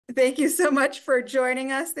Thank you so much for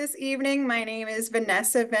joining us this evening. My name is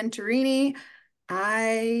Vanessa Venturini.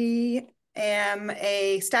 I am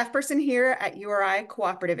a staff person here at URI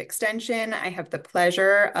Cooperative Extension. I have the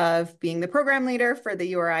pleasure of being the program leader for the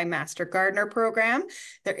URI Master Gardener program.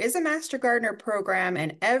 There is a Master Gardener program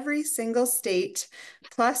in every single state,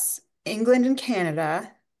 plus England and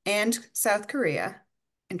Canada and South Korea.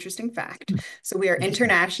 Interesting fact. So we are Interesting.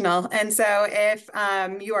 international. And so if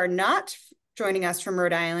you are not joining us from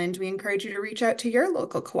Rhode Island, we encourage you to reach out to your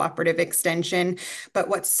local cooperative extension. But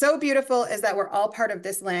what's so beautiful is that we're all part of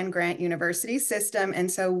this land grant university system.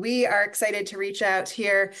 And so we are excited to reach out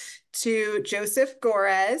here to Josef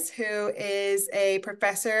Görres, who is a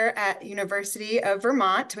professor at University of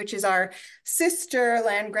Vermont, which is our sister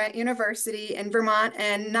land grant university in Vermont.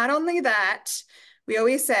 And not only that, we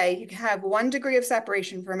always say you have 1 degree of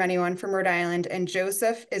separation from anyone from Rhode Island, and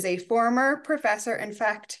Josef is a former professor. In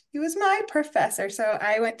fact, he was my professor. So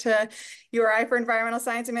I went to URI for environmental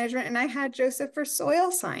science and management, and I had Josef for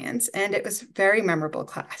soil science, and it was a very memorable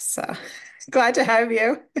class. So glad to have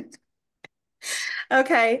you.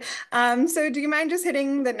 Okay, so do you mind just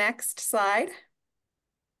hitting the next slide?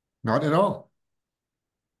 Not at all.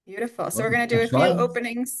 Beautiful. So Well, we're going to do a next few slide.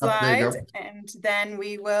 opening Up there you slides, go. and then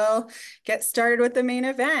we will get started with the main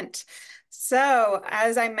event. So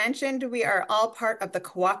as I mentioned, we are all part of the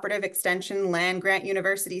Cooperative Extension Land Grant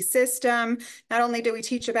University system. Not only do we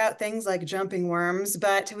teach about things like jumping worms,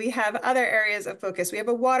 but we have other areas of focus. We have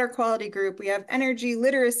a water quality group, we have energy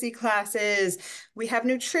literacy classes, we have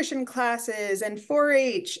nutrition classes and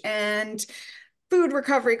 4-H and food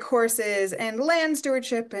recovery courses and land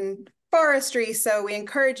stewardship and forestry. So we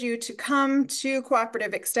encourage you to come to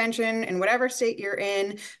Cooperative Extension in whatever state you're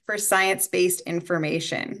in for science-based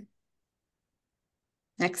information.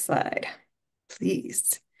 Next slide,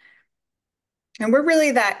 please. And we're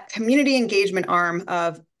really that community engagement arm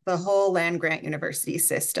of the whole land grant university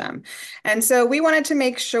system. And so we wanted to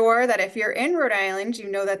make sure that if you're in Rhode Island,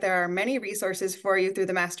 you know that there are many resources for you through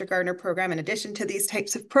the Master Gardener program in addition to these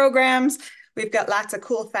types of programs. We've got lots of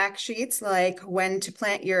cool fact sheets like when to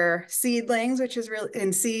plant your seedlings, which is really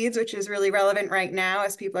in seeds, which is really relevant right now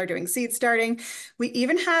as people are doing seed starting. We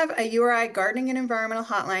even have a URI gardening and environmental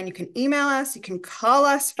hotline. You can email us, you can call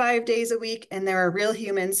us 5 days a week, and there are real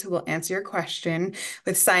humans who will answer your question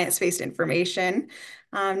with science-based information.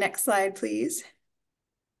 Next slide, please.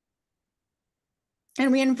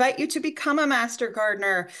 And we invite you to become a master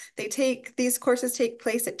gardener. These courses take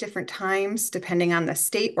place at different times, depending on the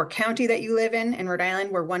state or county that you live in. In Rhode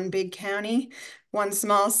Island, we're one big county, one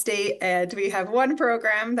small state, and we have one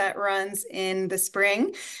program that runs in the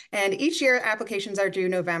spring. And each year, applications are due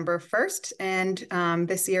November 1st. And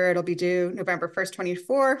this year, it'll be due November 1st,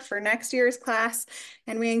 24 for next year's class.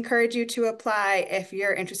 And we encourage you to apply if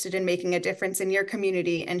you're interested in making a difference in your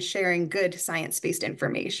community and sharing good science-based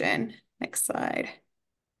information. Next slide.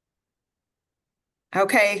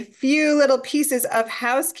 Okay, few little pieces of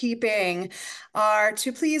housekeeping are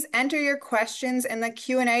to please enter your questions in the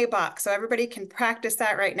Q&A box. So everybody can practice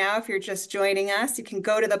that right now. If you're just joining us, you can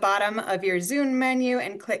go to the bottom of your Zoom menu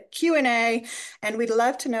and click Q&A, and we'd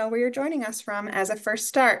love to know where you're joining us from as a first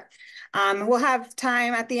start. We'll have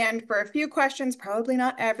time at the end for a few questions, probably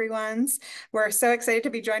not everyone's. We're so excited to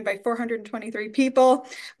be joined by 423 people.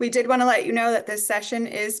 We did want to let you know that this session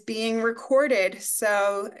is being recorded,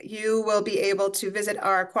 so you will be able to visit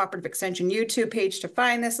our Cooperative Extension YouTube page to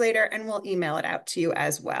find this later, and we'll email it out to you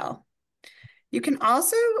as well. You can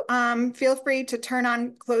also feel free to turn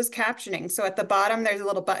on closed captioning. So at the bottom, there's a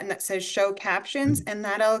little button that says Show Captions, and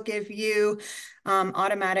that'll give you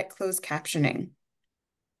automatic closed captioning.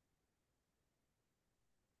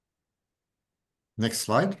 Next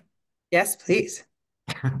slide. Yes, please.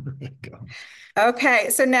 There you go. Okay,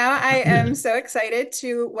 so now I am so excited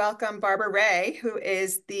to welcome Barbara Ray, who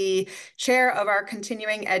is the chair of our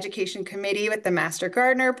continuing education committee with the Master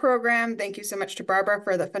Gardener program. Thank you so much to Barbara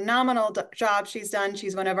for the phenomenal job she's done.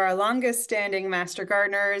 She's one of our longest standing Master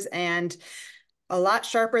Gardeners and a lot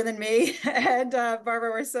sharper than me. And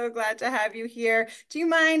Barbara, we're so glad to have you here. Do you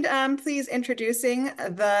mind please introducing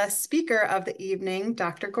the speaker of the evening,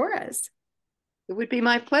 Dr. Görres? It would be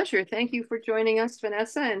my pleasure. Thank you for joining us,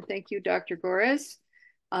 Vanessa, and thank you, Dr. Görres.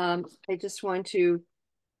 I just want to,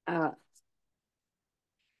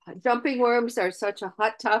 jumping worms are such a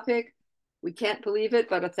hot topic. We can't believe it,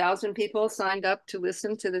 but 1,000 people signed up to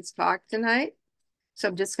listen to this talk tonight. So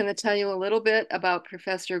I'm just going to tell you a little bit about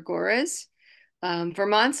Professor Görres.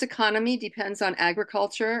 Vermont's economy depends on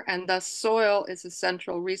agriculture, and thus soil is a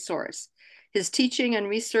central resource. His teaching and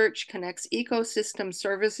research connects ecosystem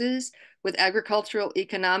services with agricultural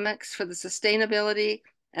economics for the sustainability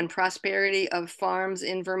and prosperity of farms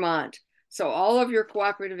in Vermont. So all of your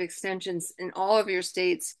cooperative extensions in all of your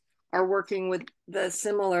states are working with the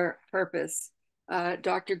similar purpose.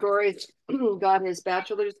 Dr. Görres got his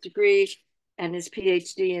bachelor's degree and his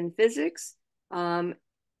PhD in physics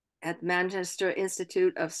at Manchester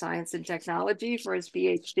Institute of Science and Technology for his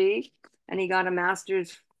PhD, and he got a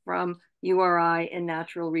master's from URI in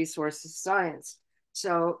natural resources science.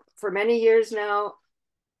 So for many years now,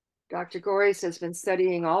 Dr. Görres has been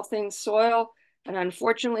studying all things soil, and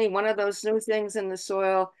unfortunately, one of those new things in the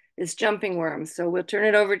soil is jumping worms. So we'll turn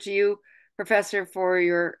it over to you, Professor, for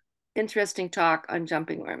your interesting talk on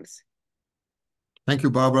jumping worms. Thank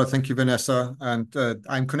you, Barbara. Thank you, Vanessa. And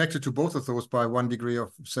I'm connected to both of those by 1 degree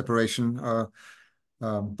of separation.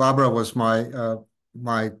 Barbara was my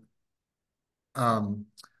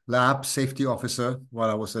lab safety officer while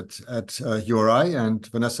I was at URI, and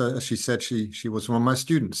Vanessa, as she said, she was one of my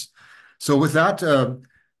students. So with that,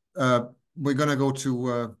 we're going to go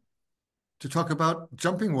to talk about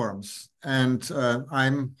jumping worms, and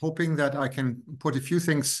I'm hoping that I can put a few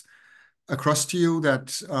things across to you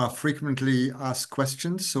that are frequently asked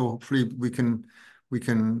questions. So hopefully we can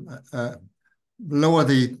lower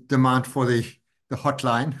the demand for the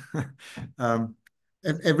hotline.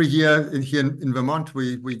 Every year here in Vermont,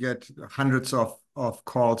 we get hundreds of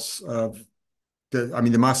calls. I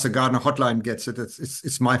mean, the Master Gardener hotline gets it.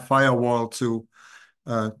 It's my firewall to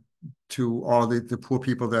all the poor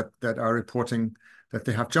people that are reporting that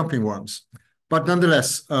they have jumping worms. But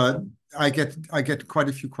nonetheless, I get quite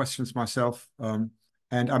a few questions myself, and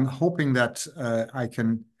I'm hoping that I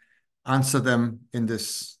can answer them in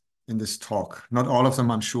this talk. Not all of them,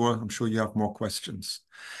 I'm sure. I'm sure you have more questions.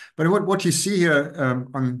 But what you see here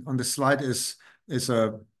on the slide is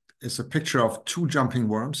a picture of 2 jumping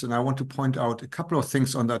worms, and I want to point out a couple of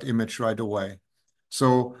things on that image right away.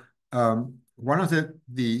 So one of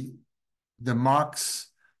the marks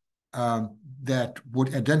that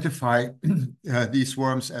would identify these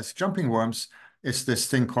worms as jumping worms is this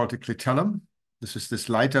thing called the clitellum. This is this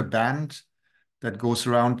lighter band that goes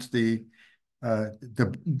around the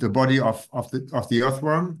body of the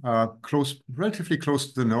earthworm, relatively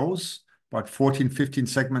close to the nose, about 14, 15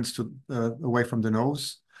 segments away from the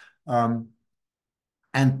nose.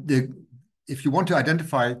 If you want to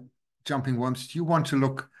identify jumping worms, you want to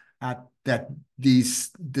look at that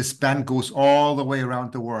this band goes all the way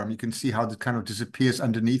around the worm. You can see how it kind of disappears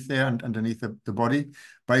underneath there and underneath the body,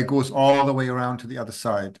 but it goes all the way around to the other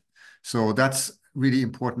side. So that's really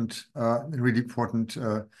important,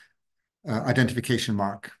 identification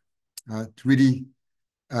mark. Really,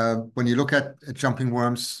 when you look at jumping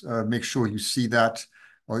worms, make sure you see that.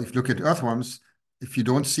 Or if you look at earthworms, if you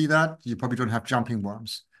don't see that, you probably don't have jumping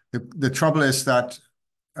worms. The trouble is that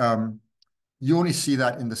you only see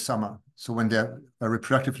that in the summer. So when they're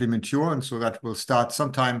reproductively mature, and so that will start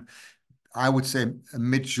sometime, I would say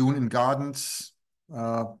mid-June in gardens,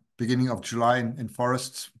 beginning of July in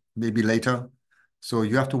forests, maybe later. So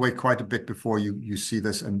you have to wait quite a bit before you see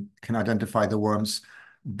this and can identify the worms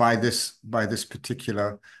by this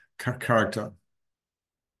particular character.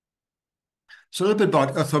 So a little bit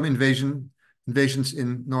about earthworm invasions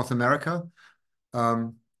in North America.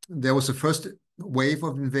 There was a first wave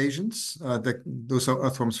of invasions. Those are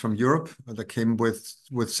earthworms from Europe that came with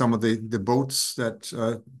some of the boats that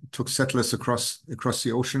took settlers across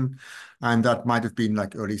the ocean, and that might have been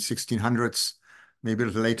like early 1600s, maybe a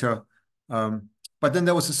little later. But then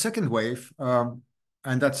there was a second wave, and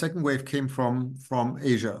that second wave came from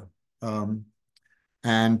Asia,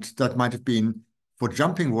 and that might have been for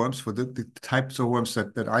jumping worms, for the types of worms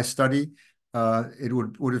that I study. It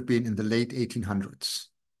would have been in the late 1800s.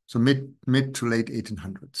 So mid to late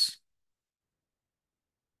 1800s.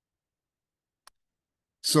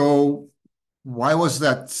 So why was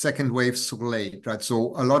that second wave so late, right?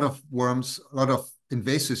 So a lot of worms, a lot of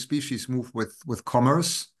invasive species move with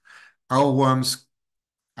commerce. Our worms,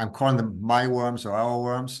 I'm calling them my worms or our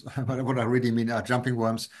worms. What I really mean are jumping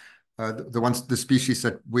worms. The species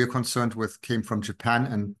that we're concerned with came from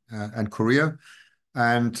Japan and Korea.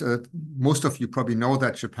 And most of you probably know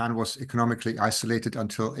that Japan was economically isolated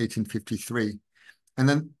until 1853. And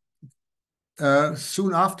then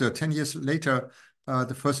soon after, 10 years later,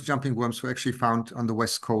 the first jumping worms were actually found on the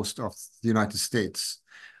west coast of the United States.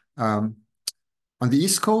 On the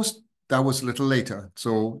East Coast, that was a little later.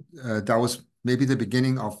 So that was maybe the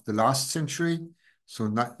beginning of the last century, so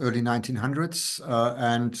early 1900s.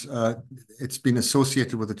 And it's been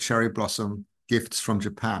associated with the cherry blossom gifts from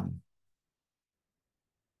Japan.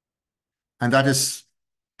 And that is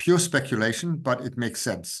pure speculation, but it makes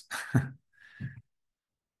sense.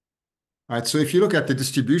 Right, so if you look at the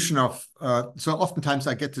distribution of, so oftentimes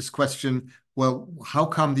I get this question, well, how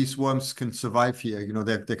come these worms can survive here? You know,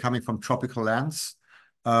 they're coming from tropical lands.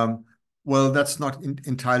 Well, that's not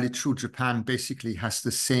entirely true. Japan basically has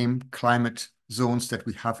the same climate zones that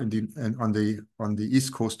we have on the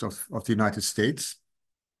east coast of the United States.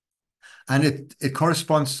 And it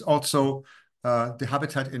corresponds also, the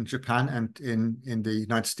habitat in Japan and in the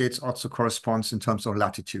United States also corresponds in terms of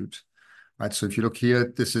latitude. Right, so if you look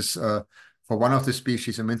here, this is for one of the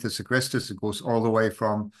species, Amynthus agrestis, it goes all the way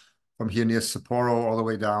from here near Sapporo all the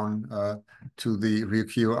way down to the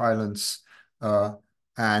Ryukyu Islands,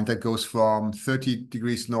 and that goes from 30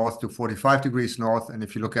 degrees north to 45 degrees north. And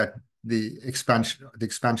if you look at the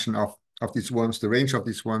expansion of these worms, the range of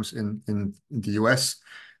these worms in the US,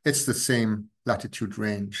 it's the same latitude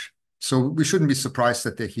range. So we shouldn't be surprised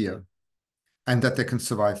that they're here and that they can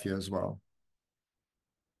survive here as well.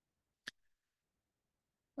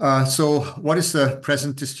 So what is the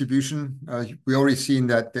present distribution? We already seen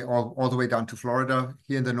that they're all the way down to Florida.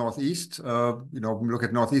 Here in the Northeast, you know, when we look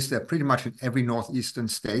at Northeast, they're pretty much in every Northeastern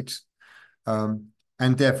state. And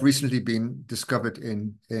they've recently been discovered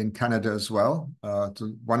in Canada as well.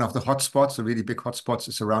 One of the hotspots, the really big hotspots,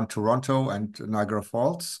 is around Toronto and Niagara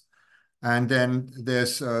Falls. And then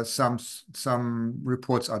there's some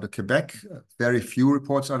reports out of Quebec, very few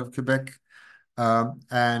reports out of Quebec,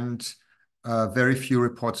 and very few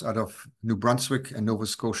reports out of New Brunswick and Nova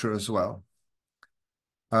Scotia as well.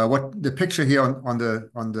 What the picture here on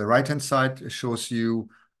the right-hand side shows you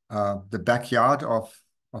the backyard of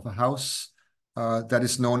a house that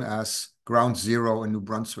is known as Ground Zero in New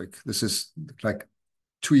Brunswick. This is like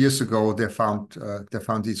 2 years ago they found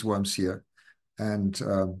these worms here, and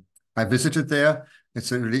I visited there.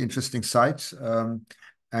 It's a really interesting site,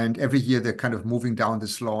 and every year they're kind of moving down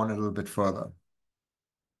this lawn a little bit further.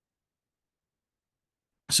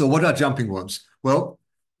 So what are jumping worms? Well,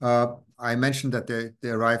 I mentioned that they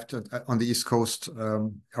arrived on the east coast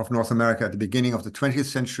of North America at the beginning of the 20th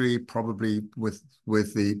century, probably with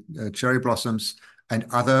the cherry blossoms and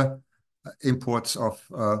other imports of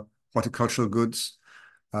horticultural goods.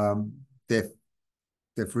 They've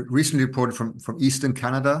recently reported from eastern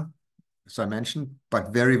Canada, as I mentioned,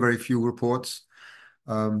 but very, very few reports.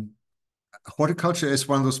 Horticulture is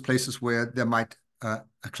one of those places where they might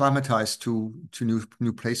acclimatize to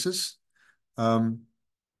new places.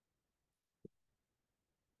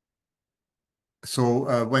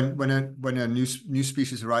 So when a new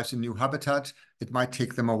species arrives in new habitat, it might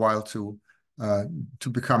take them a while to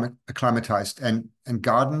become acclimatized. And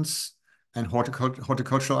gardens and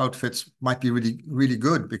horticultural outfits might be really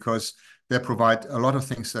good because they provide a lot of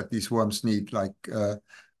things that these worms need, like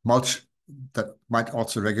mulch that might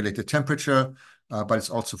also regulate the temperature, but it's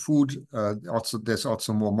also food. There's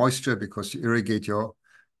also more moisture because you irrigate your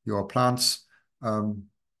plants, and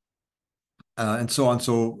so on.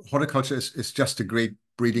 So horticulture is just a great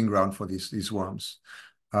breeding ground for these worms.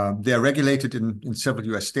 They are regulated in several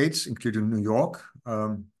U.S. states, including New York,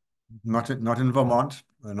 not in Vermont,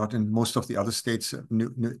 not in most of the other states,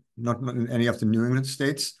 not in any of the New England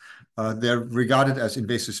states. They're regarded as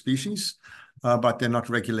invasive species, but they're not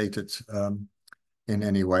regulated in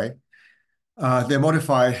any way. They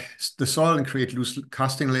modify the soil and create loose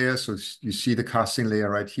casting layers. So you see the casting layer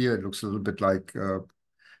right here. It looks a little bit like,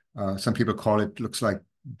 some people looks like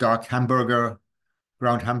dark hamburger,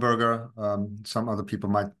 ground hamburger. Some other people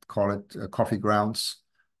might call it coffee grounds.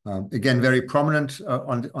 Again, very prominent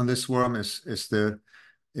on this worm is the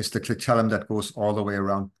clitellum that goes all the way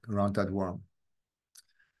around that worm.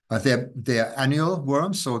 They're annual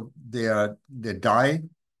worms, so they die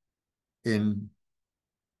in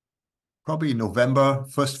probably November,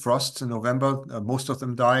 first frosts in November. Most of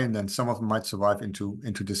them die, and then some of them might survive into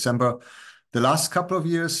December. The last couple of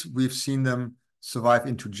years, we've seen them survive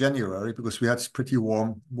into January because we had pretty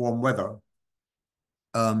warm weather.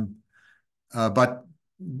 But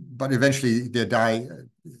eventually they die,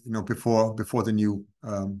 you know, before the new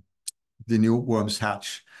worms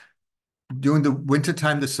hatch. During the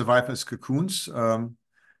wintertime, they survive as cocoons, and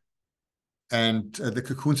the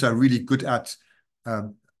cocoons are really good at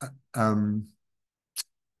allowing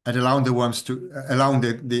the worms to allowing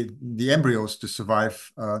the embryos to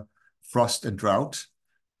survive frost and drought.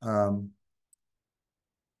 And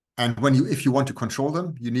if you want to control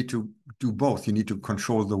them, you need to do both. You need to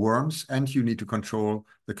control the worms and you need to control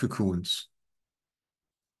the cocoons.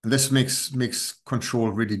 And this makes control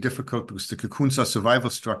really difficult because the cocoons are survival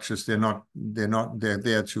structures. They're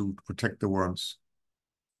there to protect the worms,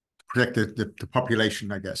 protect the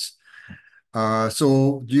population, I guess.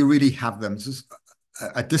 So do you really have them?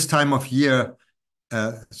 At this time of year,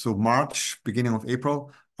 so March, beginning of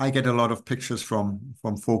April, I get a lot of pictures from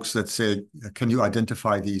folks that say, "Can you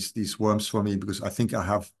identify these worms for me? Because I think I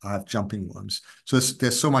have jumping worms." So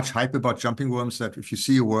there's so much hype about jumping worms that if you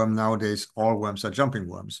see a worm nowadays, all worms are jumping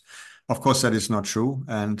worms. Of course, that is not true,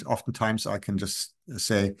 and oftentimes I can just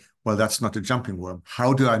say, "Well, that's not a jumping worm."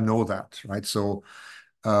 How do I know that, right? So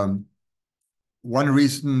one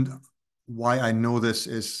reason why I know this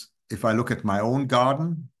is if I look at my own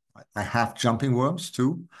garden, I have jumping worms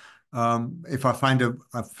too. If I find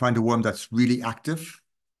a worm that's really active,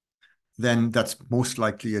 then that's most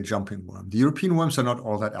likely a jumping worm. The European worms are not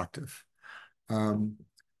all that active.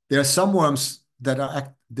 There are some worms that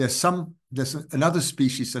are there's another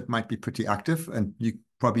species that might be pretty active, and you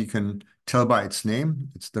probably can tell by its name.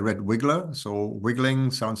 It's the red wiggler. So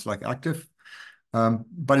wiggling sounds like active.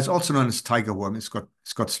 But it's also known as tiger worm. It's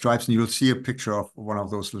got stripes, and you'll see a picture of one of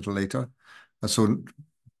those a little later. So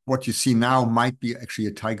what you see now might be actually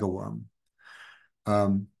a tiger worm.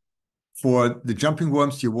 For the jumping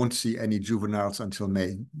worms, you won't see any juveniles until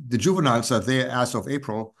May. The juveniles are there as of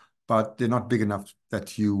April, but they're not big enough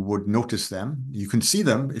that you would notice them. You can see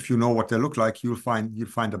them if you know what they look like. You'll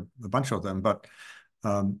find a bunch of them, but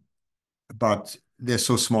they're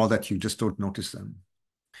so small that you just don't notice them.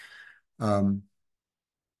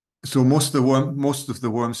 So most of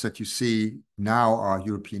the worms that you see now are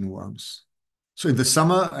European worms. So in the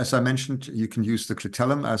summer, as I mentioned, you can use the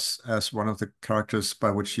clitellum as one of the characters by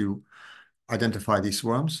which you identify these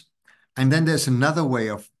worms. And then there's another way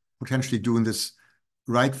of potentially doing this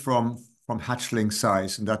right from hatchling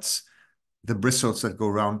size, and that's the bristles that go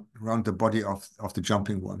around the body of the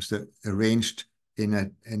jumping worms. They're arranged in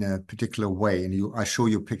a particular way, and I show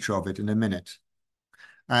you a picture of it in a minute.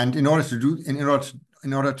 And in order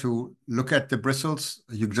to look at the bristles,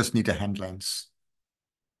 you just need a hand lens.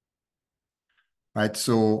 Right,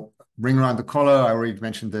 so ring around the collar, I already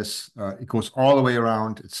mentioned this. It goes all the way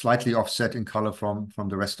around. It's slightly offset in color from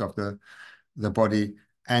the rest of the body.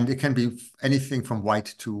 And it can be anything from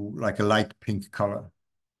white to like a light pink color.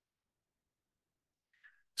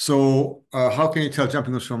 So how can you tell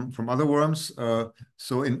jumping worms from other worms?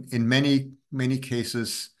 So in many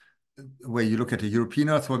cases, where you look at a European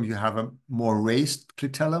earthworm, you have a more raised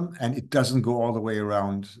clitellum, and it doesn't go all the way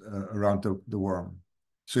around the worm.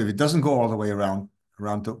 So if it doesn't go all the way around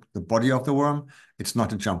the body of the worm, it's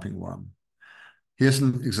not a jumping worm. Here's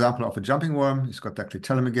an example of a jumping worm. It's got that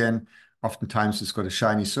clitellum again. Oftentimes, it's got a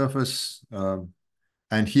shiny surface.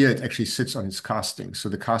 And here it actually sits on its castings. So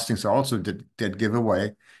the castings are also dead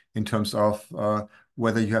giveaway in terms of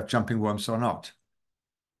whether you have jumping worms or not.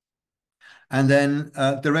 And then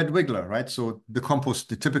the red wiggler, right? So the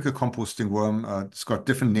typical composting worm, it's got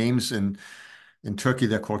different names. In Turkey,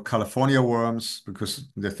 they're called California worms because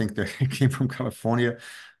they think they came from California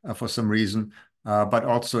for some reason. But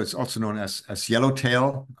it's also known as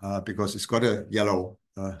yellowtail because it's got a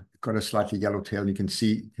slightly yellow tail. And you can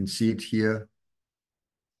see it here.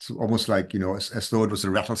 It's almost like, as though it was a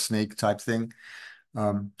rattlesnake type thing.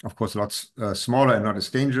 Of course, lots smaller and not as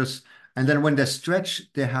dangerous. And then when they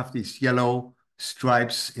stretch, they have these yellow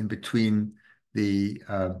stripes in between the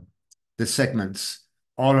segments,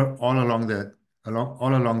 all along the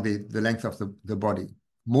length of the body.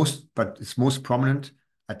 But it's most prominent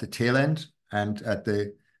at the tail end and at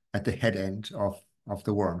the head end of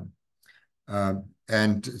the worm.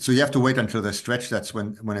 And so you have to wait until they stretch. That's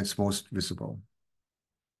when it's most visible.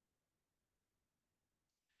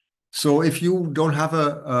 So if you don't have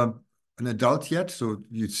an adult yet, so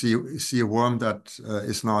you see a worm that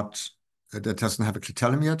doesn't have a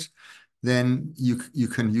clitellum yet, then you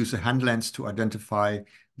can use a hand lens to identify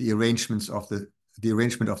the arrangement of the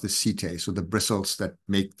setae, so the bristles that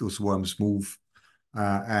make those worms move.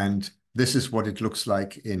 And this is what it looks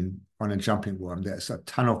like on a jumping worm. There's a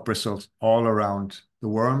ton of bristles all around the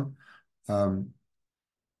worm, on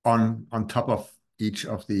top of each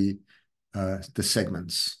of the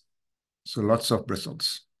segments. So lots of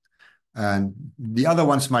bristles. And the other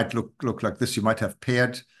ones might look like this. You might have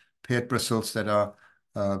paired bristles that are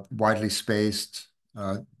widely spaced,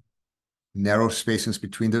 narrow spacings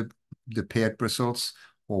between the paired bristles,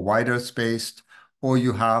 or wider spaced, or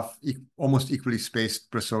you have almost equally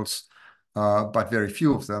spaced bristles, but very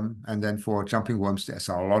few of them. And then for jumping worms, there's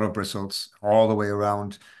a lot of bristles all the way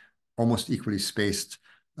around, almost equally spaced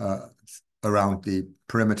around the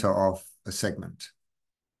perimeter of a segment.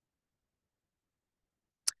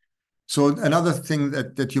 So another thing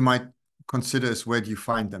that you might consider is where do you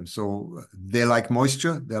find them? So they like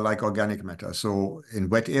moisture, they like organic matter. So in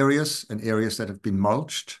wet areas and areas that have been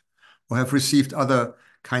mulched or have received other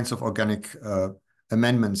kinds of organic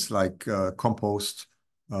amendments like compost,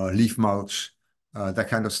 leaf mulch, that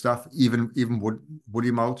kind of stuff. Even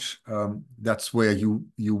woody mulch. That's where if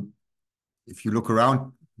you look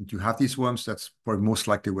around, you have these worms. That's probably most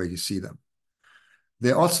likely where you see them.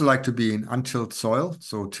 They also like to be in untilled soil.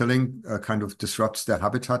 So tilling kind of disrupts their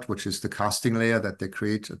habitat, which is the casting layer that they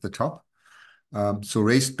create at the top. So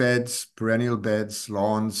raised beds, perennial beds,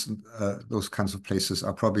 lawns, those kinds of places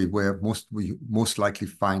are probably where we most likely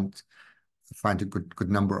find a good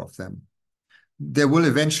number of them. They will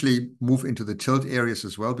eventually move into the tilled areas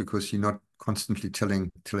as well, because you're not constantly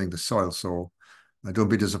tilling the soil. So don't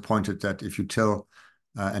be disappointed that if you till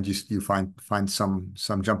and you find some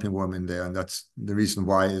jumping worm in there, and that's the reason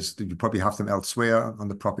why is that you probably have them elsewhere on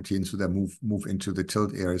the property, and so they move into the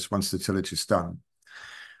tilled areas once the tillage is done.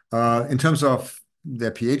 In terms of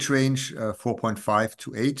their pH range, 4.5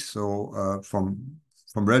 to 8, so from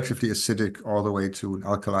relatively acidic all the way to an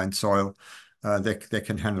alkaline soil, they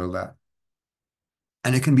can handle that.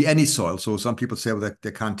 And it can be any soil. So some people say, well,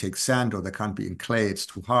 they can't take sand, or they can't be in clay, it's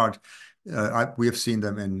too hard. We have seen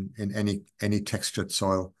them in any textured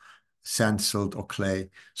soil, sand, silt, or clay.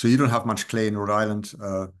 So you don't have much clay in Rhode Island.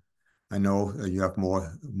 I know you have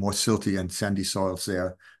more silty and sandy soils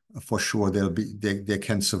there. For sure, they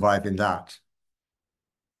can survive in that.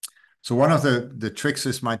 So one of the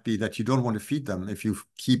tricks might be that you don't want to feed them. If you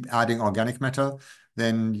keep adding organic matter,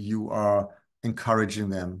 then you are encouraging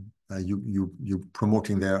them. You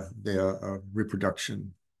promoting their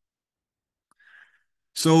reproduction.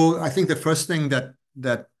 So I think the first thing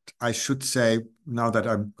that I should say, now that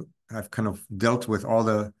I've kind of dealt with all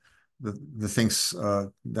the things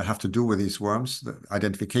that have to do with these worms, the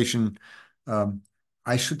identification,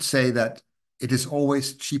 I should say that it is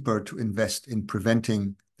always cheaper to invest in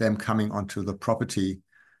preventing them coming onto the property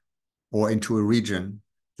or into a region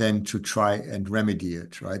than to try and remedy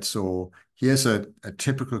it, right? So here's a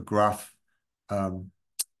typical graph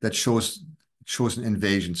that shows an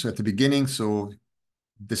invasion. So at the beginning, so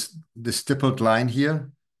this stippled line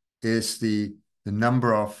here is the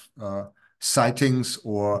number of sightings,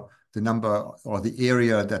 or the number or the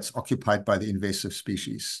area that's occupied by the invasive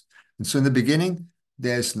species. And so in the beginning,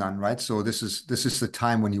 there's none, right? So this is the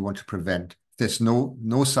time when you want to prevent. There's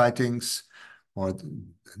no sightings, or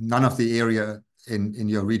none of the area in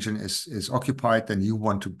your region is occupied, then you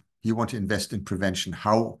want to invest in prevention.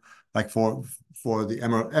 How, like for the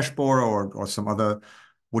emerald ash borer or some other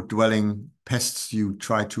wood-dwelling pests, you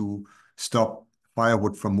try to stop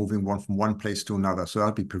firewood from moving from one place to another. So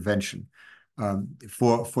that'll be prevention.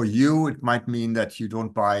 For you, it might mean that you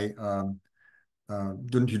don't buy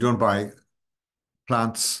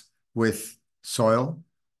plants with soil,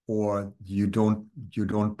 or you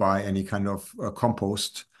don't buy any kind of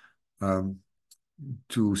compost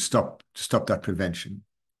to stop that prevention,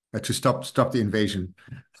 to stop the invasion.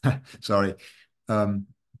 Sorry.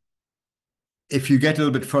 If you get a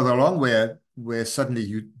little bit further along, where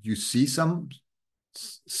suddenly you see some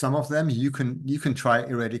of them, you can try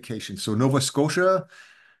eradication. So Nova Scotia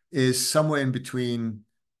is somewhere in between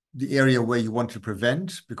the area where you want to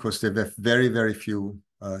prevent, because there have very, very few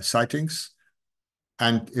sightings,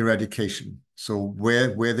 and eradication. So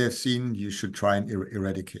where they're seen, you should try and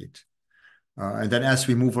eradicate. And then as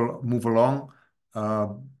we move along,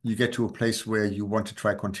 you get to a place where you want to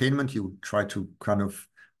try containment. You try to kind of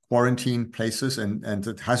quarantine places, and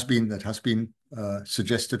that has been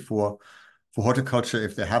suggested for horticulture.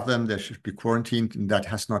 If they have them, they should be quarantined, and that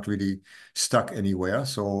has not really stuck anywhere.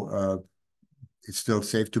 So it's still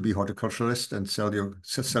safe to be horticulturalist and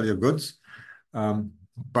sell your goods.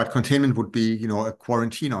 But containment would be, a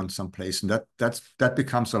quarantine on some place, and that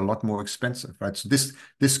becomes a lot more expensive, right? So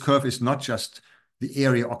this curve is not just the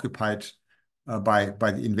area occupied by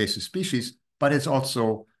the invasive species, but it's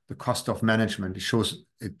also the cost of management. It shows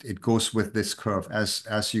it goes with this curve.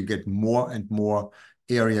 As you get more and more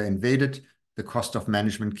area invaded, the cost of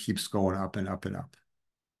management keeps going up and up and up.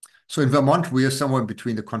 So in Vermont, we are somewhere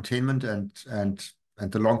between the containment and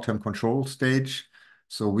the long-term control stage.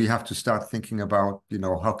 So we have to start thinking about,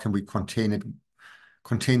 how can we contain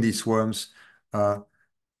these worms?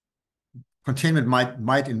 Containment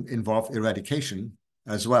might involve eradication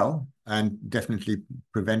as well, and definitely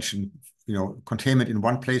prevention. Containment in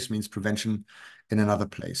one place means prevention in another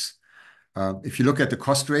place. If you look at the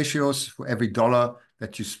cost ratios, for every dollar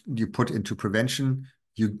that you put into prevention,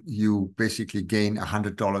 you basically gain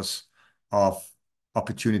 $100 of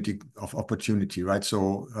opportunity, right?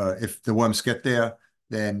 So if the worms get there,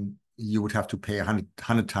 then you would have to pay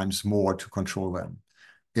 100 times more to control them.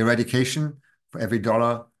 Eradication, for every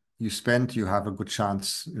dollar you spend, you have a good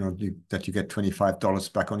chance, that you get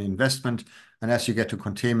 $25 back on the investment. And as you get to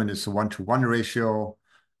containment, it's a 1-to-1 ratio.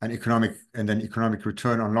 and then economic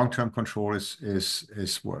return on long-term control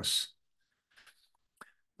is worse.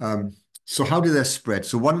 So how do they spread?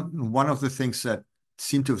 So one of the things that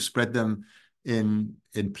seem to have spread them in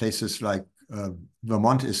places like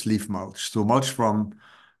Vermont is leaf mulch. So mulch from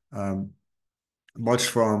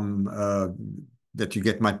that you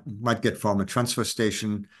might get from a transfer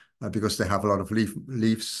station because they have a lot of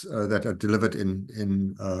leaves that are delivered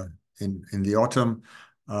in the autumn.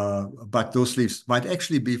 But those leaves might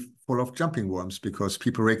actually be full of jumping worms because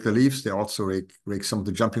people rake the leaves. They also rake some of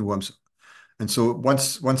the jumping worms. And so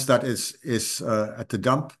once that is at the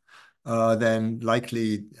dump, then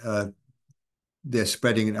likely they're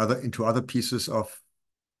spreading into other pieces of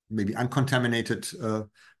maybe uncontaminated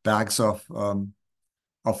bags of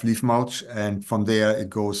leaf mulch, and from there it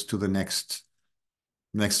goes to the next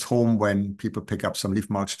home when people pick up some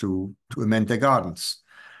leaf mulch to amend their gardens.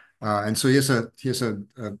 And so here's a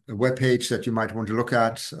web page that you might want to look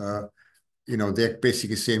at. They're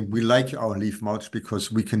basically saying we like our leaf mulch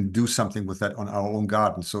because we can do something with that on our own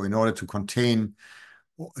garden. So in order to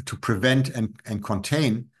prevent and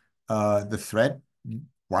contain the threat,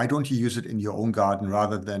 why don't you use it in your own garden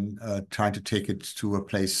rather than trying to take it to a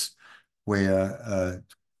place where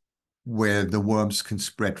the worms can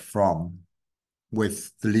spread from,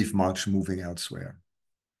 with the leaf mulch moving elsewhere.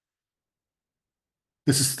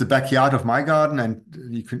 This is the backyard of my garden, and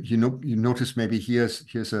you notice maybe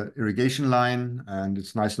here's a irrigation line, and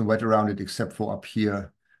it's nice and wet around it except for up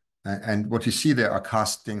here. And what you see there are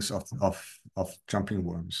castings of jumping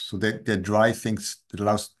worms. So they're dry things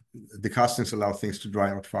the castings allow things to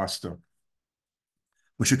dry out faster,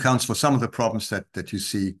 which accounts for some of the problems that you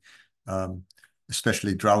see,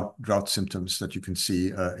 especially drought symptoms that you can see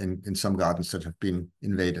in some gardens that have been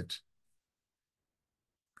invaded.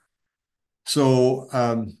 So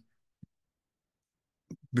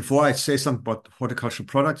before I say something about horticultural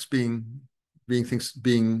products being vectors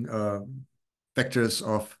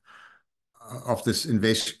of this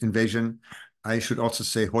invasion, I should also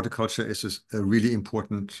say horticulture is a really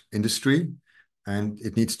important industry, and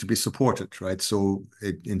it needs to be supported, right? So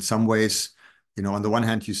in some ways, on the one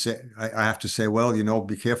hand, I have to say, well,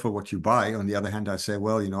 be careful what you buy. On the other hand, I say,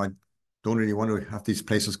 well, I don't really want to have these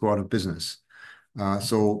places go out of business.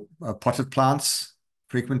 So potted plants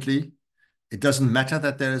frequently. It doesn't matter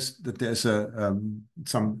that there's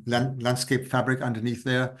some landscape fabric underneath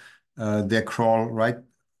there. They crawl right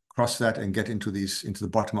across that and get into the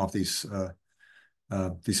bottom of these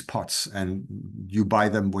pots, and you buy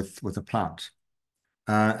them with a plant.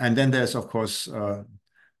 And then there's of course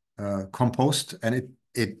compost, and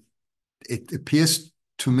it appears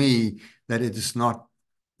to me that it is not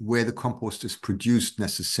where the compost is produced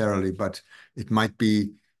necessarily, but it might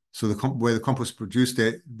be where the compost is produced.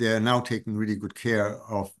 They're now taking really good care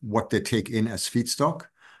of what they take in as feedstock,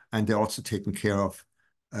 and they're also taking care of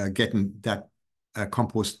getting that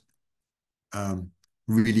compost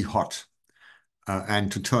really hot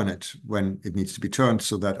and to turn it when it needs to be turned,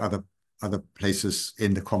 so that other places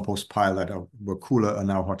in the compost pile that were cooler are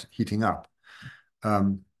now heating up.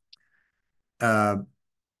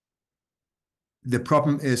 The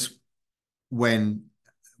problem is when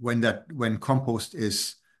compost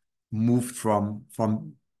is moved from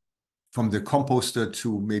the composter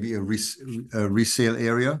to maybe a resale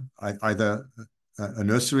area, either a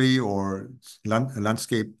nursery or a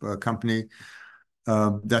landscape company.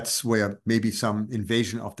 That's where maybe some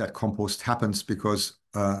invasion of that compost happens, because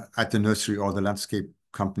at the nursery or the landscape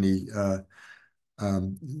company,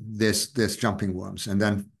 there's jumping worms, and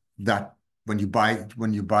then that when you buy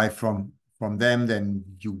from them, then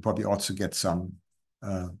you probably also get some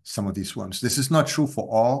of these worms. This is not true for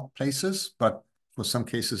all places, but for some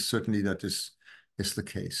cases certainly that is the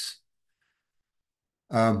case.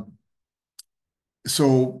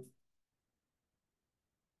 So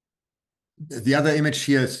the other image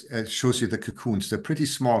here shows you the cocoons. They're pretty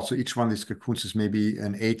small, so each one of these cocoons is maybe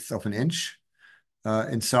 1/8 of an inch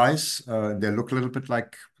in size. They look a little bit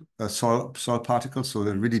like soil particles, so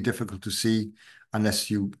they're really difficult to see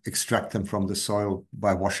unless you extract them from the soil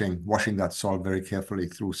by washing that soil very carefully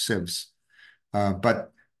through sieves.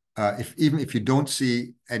 But even if you don't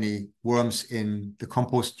see any worms in the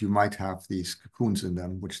compost, you might have these cocoons in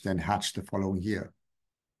them, which then hatch the following year.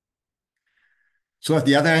 So at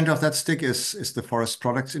the other end of that stick is the forest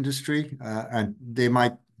products industry, and they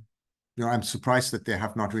might, I'm surprised that they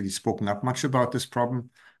have not really spoken up much about this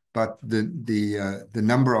problem, but the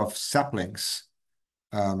number of saplings,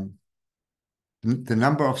 and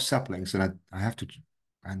I have to,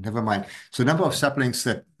 never mind. So the number of saplings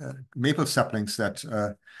maple saplings that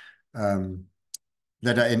are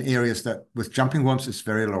in areas that with jumping worms is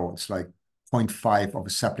very low. It's like 0.5 of a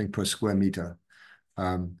sapling per square meter.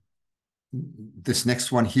 This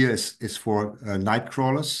next one here is for night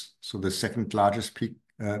crawlers. So the second largest peak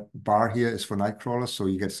bar here is for night crawlers. So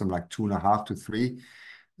you get some like 2.5 to 3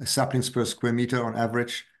 saplings per square meter on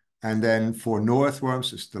average. And then for no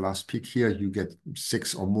earthworms, is the last peak here, you get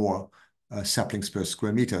 6 or more saplings per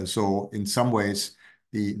square meter. So in some ways,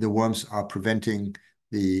 the worms are preventing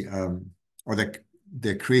or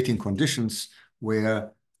they're creating conditions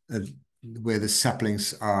where the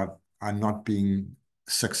saplings are not being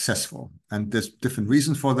successful. And there's different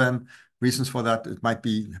reasons for them. Reasons for that, it might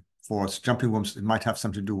be for jumping worms, it might have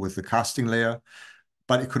something to do with the casting layer,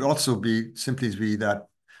 but it could also be simply be that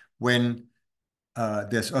when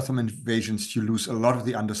there's earthworm invasions, you lose a lot of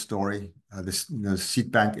the understory. The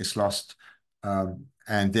seed bank is lost,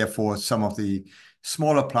 and therefore some of the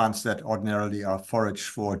smaller plants that ordinarily are forage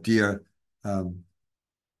for deer are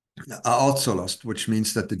also lost, which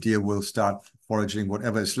means that the deer will start foraging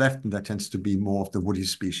whatever is left, and that tends to be more of the woody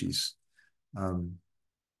species.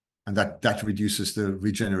 And that reduces the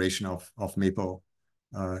regeneration of maple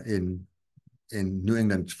in New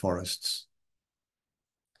England forests.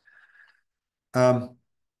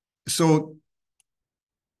 So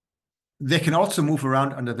they can also move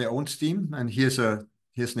around under their own steam, and here's an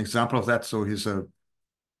example of that. So here's a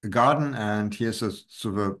garden, and here's a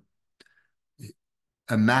sort of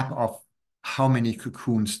a map of how many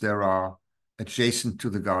cocoons there are adjacent to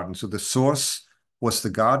the garden. So the source was the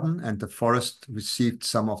garden, and the forest received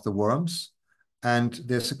some of the worms. And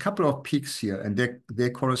there's a couple of peaks here, and they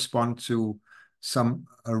correspond to some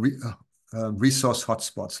resource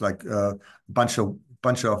hotspots, like a bunch of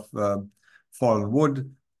fallen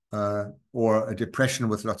wood or a depression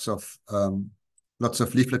with lots of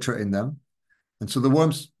leaf litter in them. And so the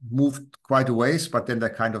worms moved quite a ways, but then they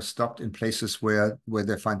kind of stopped in places where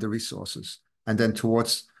they find the resources. And then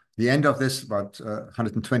towards the end of this, about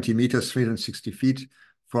 120 meters, 360 feet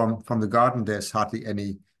from the garden, there's hardly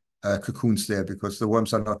any cocoons there because the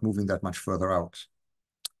worms are not moving that much further out.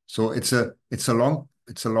 So it's a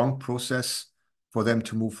long process for them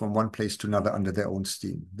to move from one place to another under their own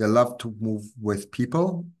steam. They love to move with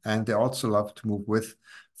people, and they also love to move with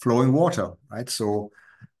flowing water, right? So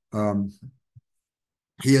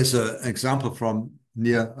here's an example from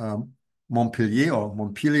near Montpelier, or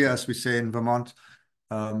Montpelier, as we say in Vermont.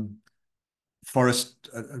 Forest,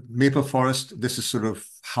 maple forest. This is sort of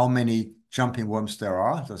how many jumping worms there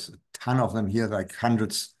are. There's a ton of them here, like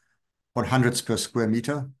hundreds per square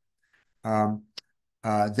meter.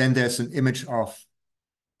 Then there's an image of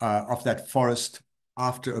that forest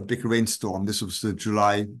after a big rainstorm. This was the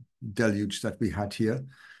July deluge that we had here.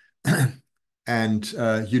 And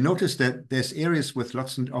you notice that there's areas with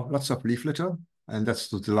lots of leaf litter, and that's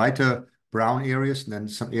the lighter brown areas, and then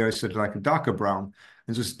some areas that are like a darker brown.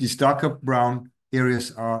 And so these darker brown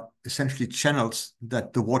areas are essentially channels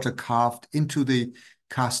that the water carved into the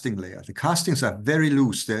casting layer. The castings are very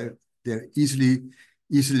loose. They're easily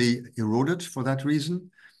eroded for that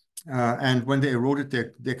reason. And when they're eroded,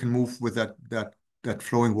 they can move with that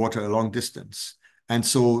flowing water a long distance. And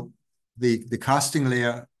so the casting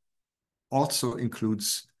layer also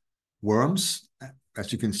includes worms.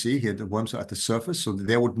 As you can see here, the worms are at the surface, so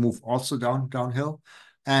they would move also downhill,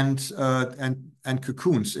 and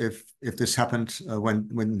cocoons if this happened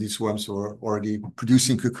when these worms were already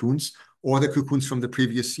producing cocoons, or the cocoons from the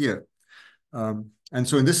previous year. And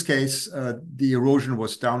so in this case, the erosion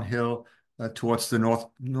was downhill towards the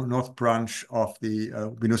north branch of the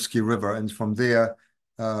Winooski River, and from there,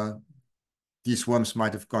 these worms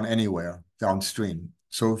might have gone anywhere downstream.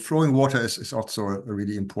 So flowing water is also a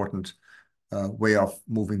really important way of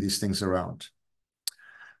moving these things around.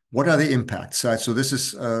 What are the impacts? So this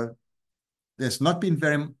is there's not been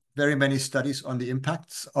very many studies on the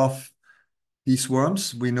impacts of these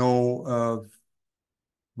worms. We know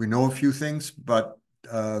a few things, but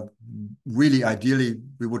really ideally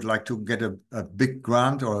we would like to get a big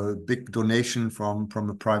grant or a big donation from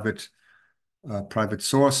a private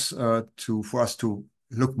source for us to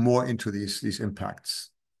look more into these impacts,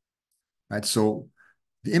 right? So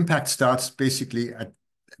the impact starts basically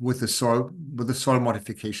with the soil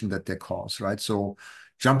modification that they cause, right? So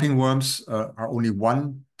jumping worms are only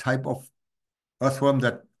one type of earthworm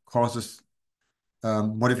that causes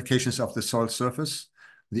modifications of the soil surface.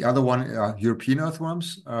 The other one are European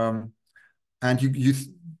earthworms, and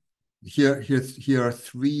here are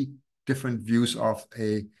 3 different views of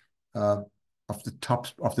the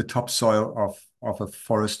topsoil of a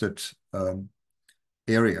forested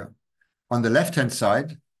area. On the left-hand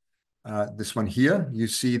side, this one here, you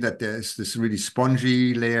see that there's this really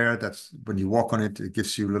spongy layer that's when you walk on it, it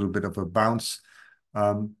gives you a little bit of a bounce.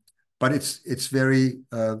 but it's very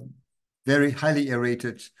very highly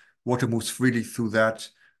aerated. Water moves freely through that.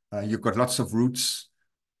 You've got lots of roots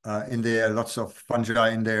in there, lots of fungi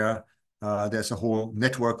in there. There's a whole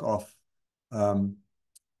network of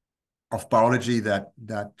biology that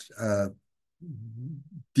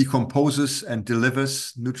decomposes and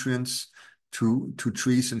delivers nutrients to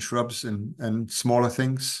trees and shrubs and smaller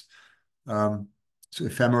things. So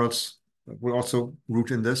ephemerals will also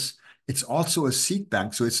root in this. It's also a seed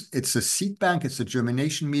bank. So it's a seed bank, it's a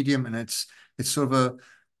germination medium, and it's sort of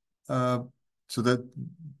a so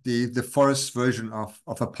the forest version of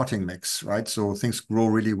a potting mix, right? So things grow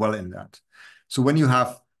really well in that. So when you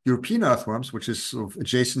have European earthworms, which is sort of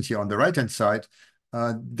adjacent here on the right-hand side,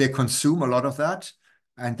 they consume a lot of that,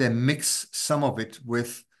 and they mix some of it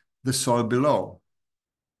with the soil below.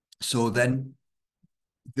 So then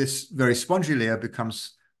this very spongy layer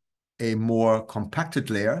becomes a more compacted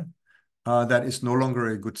layer that is no longer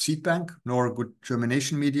a good seed bank, nor a good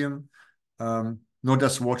germination medium, nor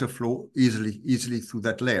does water flow easily through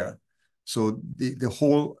that layer. So the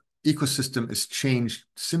whole ecosystem is changed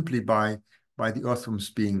simply by the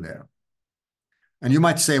earthworms being there. And you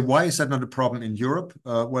might say, why is that not a problem in Europe?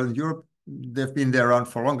 Well, in Europe, they've been there around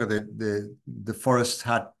for longer. The forests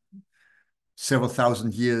had several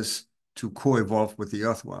thousand years to co-evolve with the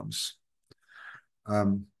earthworms.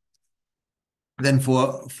 Then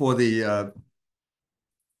for the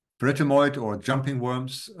peritomoid or jumping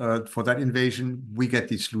worms, for that invasion, we get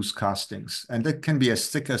these loose castings, and that can be as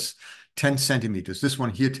thick as 10 centimeters. This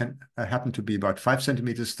one here happened to be about 5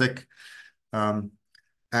 centimeters thick.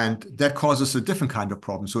 And that causes a different kind of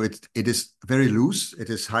problem. So it is very loose. It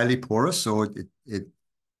is highly porous. So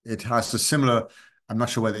it has a similar, I'm not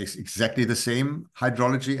sure whether it's exactly the same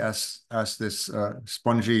hydrology as this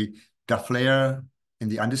spongy duff layer in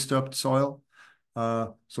the undisturbed soil.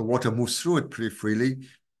 So water moves through it pretty freely.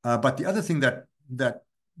 But the other thing that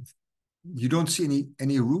you don't see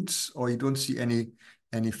any roots, or you don't see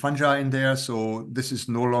any fungi in there. So this is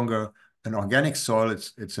no longer an organic soil,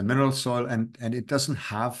 it's a mineral soil, and it doesn't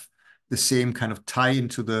have the same kind of tie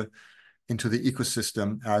into the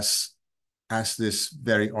ecosystem as this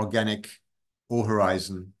very organic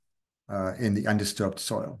horizon in the undisturbed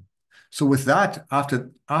soil. So with that,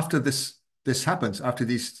 after this happens, after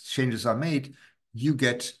these changes are made, you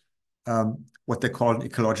get what they call an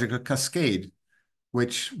ecological cascade,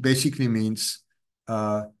 which basically means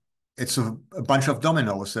it's a bunch of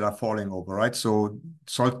dominoes that are falling over, right? So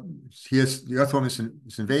here's the earthworm is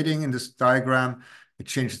invading in this diagram. It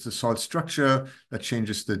changes the soil structure, that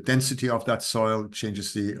changes the density of that soil,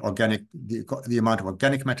 changes the amount of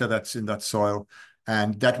organic matter that's in that soil,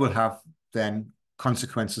 and that will have then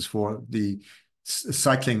consequences for the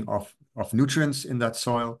cycling of nutrients in that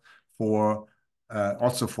soil,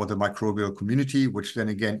 also for the microbial community, which then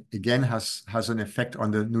again has an effect on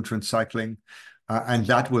the nutrient cycling. And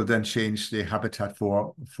that will then change the habitat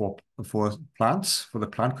for plants, for the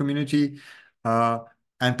plant community,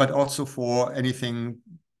 but also for any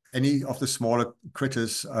of the smaller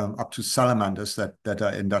critters up to salamanders that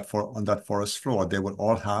are on that forest floor. They will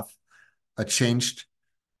all have a changed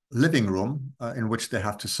living room in which they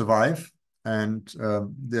have to survive, and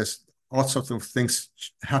there's all sorts of things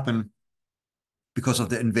happen because of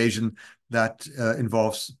the invasion that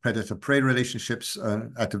involves predator-prey relationships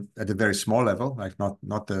at a very small level, like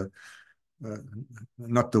not the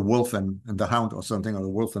wolf and the hound or something, or the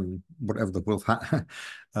wolf and whatever the wolf,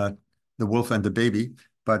 the wolf and the baby,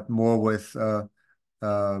 but more with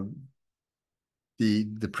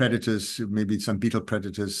the predators, maybe some beetle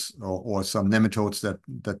predators or some nematodes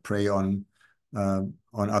that prey on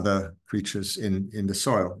other creatures in the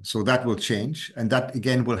soil. So that will change, and that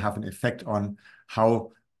again will have an effect on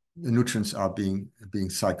how the nutrients are being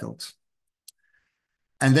cycled.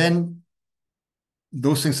 And then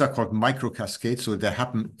those things are called micro cascades, so they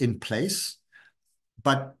happen in place.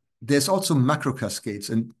 But there's also macro cascades,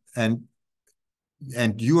 and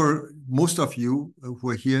most of you who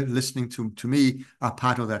are here listening to me are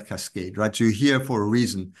part of that cascade, right? So you're here for a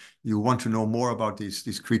reason. You want to know more about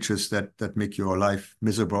these creatures that make your life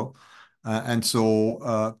miserable, and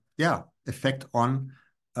so effect on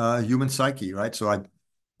human psyche, right? So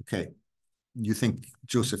you think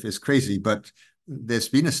Josef is crazy, but there's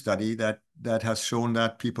been a study that has shown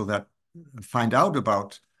that people that find out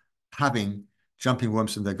about having jumping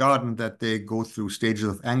worms in their garden, that they go through stages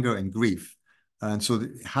of anger and grief. And so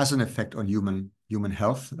it has an effect on human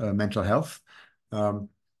health, mental health,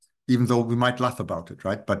 even though we might laugh about it,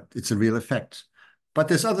 right? But it's a real effect. But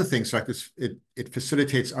there's other things like this. It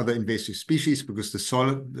facilitates other invasive species because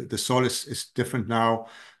the soil is different now.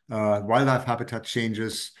 Wildlife habitat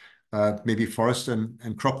changes. maybe forest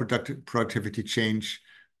and crop productivity change.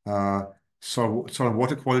 Soil and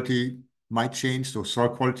water quality might change. So soil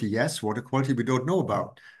quality, yes. Water quality, we don't know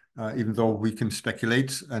about, even though we can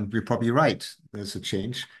speculate, and we're probably right. There's a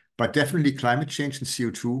change, but definitely climate change and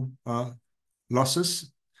CO2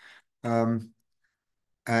 losses.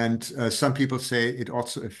 And some people say it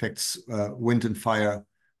also affects wind and fire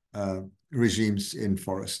regimes in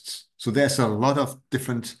forests. So there's a lot of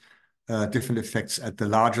different effects at the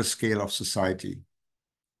larger scale of society.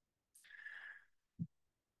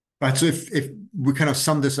 Right. So if we kind of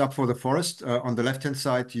sum this up for the forest, on the left-hand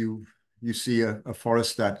side, you see a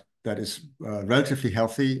forest that is relatively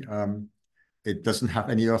healthy. It doesn't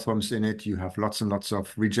have any earthworms in it. You have lots and lots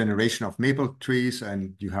of regeneration of maple trees,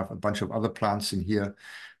 and you have a bunch of other plants in here.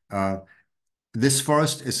 This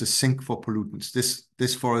forest is a sink for pollutants.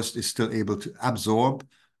 This forest is still able to absorb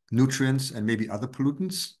nutrients and maybe other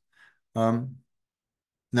pollutants.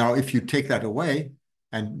 Now, if you take that away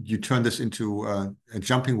and you turn this into a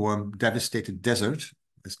jumping worm devastated desert,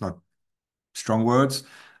 it's not strong words,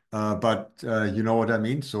 but you know what I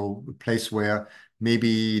mean. So a place where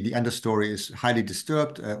maybe the understory is highly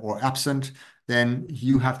disturbed or absent, then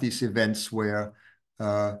you have these events where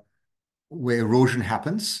erosion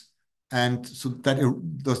happens. And so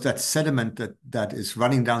that sediment that is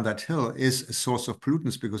running down that hill is a source of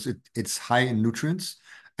pollutants because it's high in nutrients,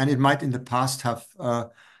 and it might in the past have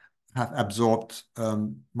absorbed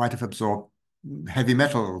heavy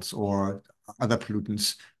metals or other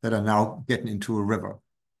pollutants that are now getting into a river.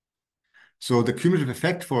 So the cumulative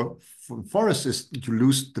effect for forests is you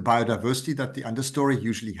lose the biodiversity that the understory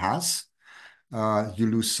usually has. You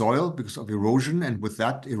lose soil because of erosion, and with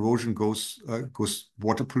that erosion goes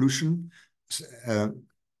water pollution.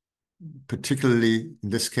 Particularly in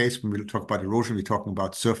this case, when we talk about erosion, we're talking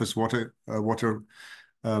about surface water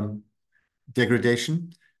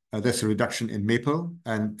degradation. There's a reduction in maple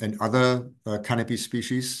and other canopy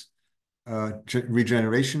species.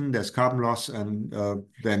 Regeneration, there's carbon loss, and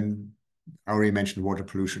then I already mentioned water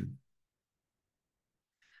pollution.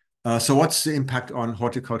 So what's the impact on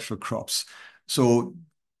horticultural crops? So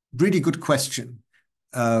really good question.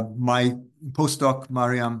 My postdoc,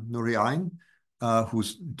 Mariam Nouriain, who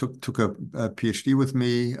took a PhD with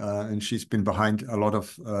me, and she's been behind a lot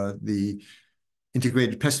of the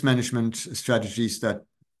integrated pest management strategies that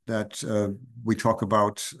we talk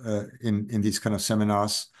about in these kind of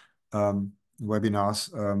seminars, webinars.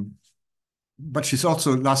 But she's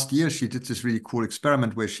also, last year, she did this really cool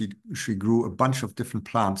experiment where she grew a bunch of different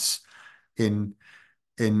plants in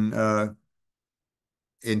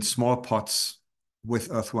small pots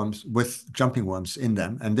with earthworms, with jumping worms in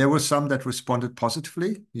them. And there were some that responded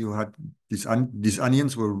positively. You had these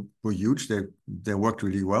onions were huge. They worked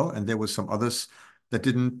really well. And there were some others that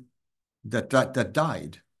didn't, that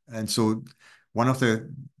died. And so one of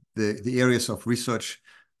the areas of research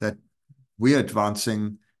that we're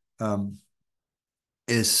advancing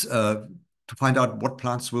is to find out what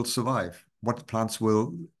plants will survive, what plants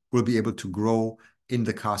will be able to grow in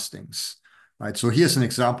the castings. Right. So here's an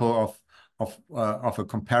example of a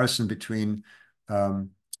comparison between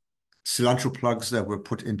cilantro plugs that were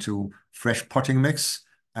put into fresh potting mix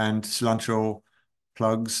and cilantro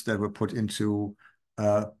plugs that were put into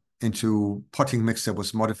potting mix that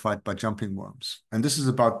was modified by jumping worms. And this is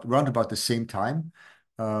around about the same time.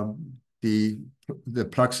 The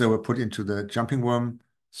plugs that were put into the jumping worm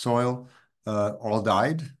soil all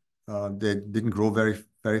died. They didn't grow very,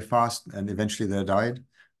 very fast, and eventually they died.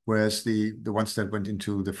 Whereas the ones that went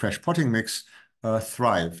into the fresh potting mix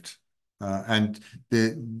thrived. And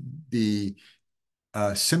the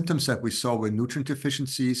symptoms that we saw were nutrient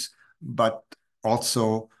deficiencies, but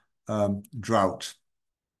also drought.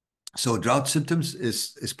 So drought symptoms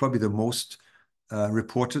is probably the most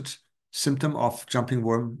reported symptom of jumping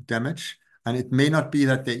worm damage. And it may not be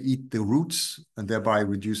that they eat the roots and thereby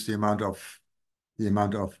reduce the amount of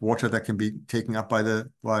water that can be taken up by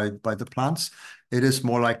the plants. It is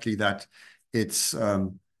more likely that it's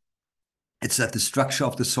that the structure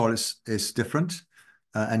of the soil is different,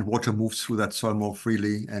 and water moves through that soil more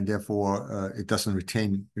freely, and therefore it doesn't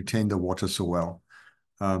retain the water so well.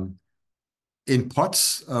 In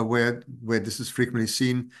pots, where this is frequently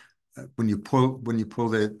seen, when you pull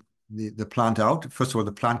the plant out, first of all,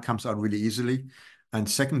 the plant comes out really easily, and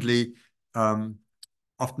secondly,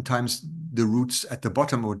 oftentimes the roots at the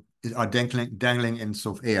bottom are dangling in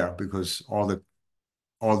sort of air because all the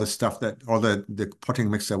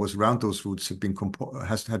potting mix that was around those roots had been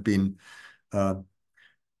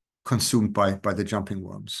consumed by the jumping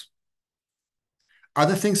worms.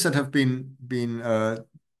 Other things that have been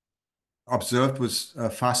observed was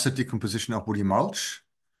faster decomposition of woody mulch.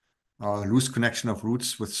 loose connection of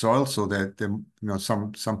roots with soil, so that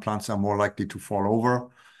some plants are more likely to fall over.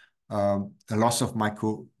 A loss of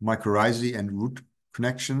mycorrhizae and root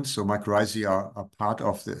connections. So mycorrhizae are part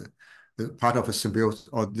of part of a symbiote,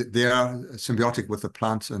 or they are symbiotic with the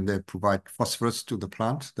plant, and they provide phosphorus to the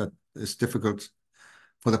plant that is difficult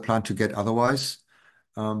for the plant to get otherwise.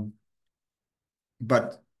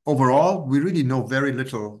 But overall, we really know very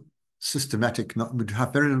little we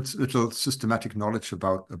have very little systematic knowledge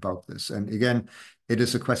about this. And again, it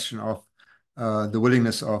is a question of the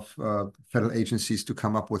willingness of federal agencies to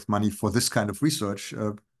come up with money for this kind of research,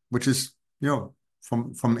 which is,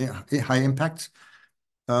 from a high impact,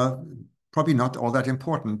 probably not all that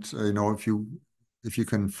important. If you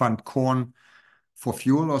can fund corn for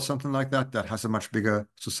fuel or something like that, that has a much bigger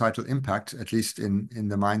societal impact, at least in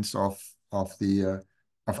the minds of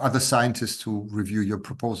other scientists who review your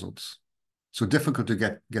proposals. So difficult to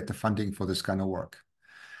get the funding for this kind of work.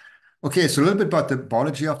 Okay, so a little bit about the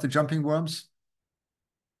biology of the jumping worms.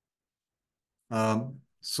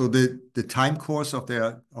 So the time course of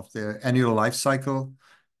their annual life cycle,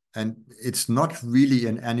 and it's not really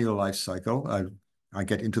an annual life cycle. I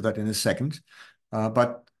get into that in a second.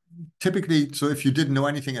 But typically, so if you didn't know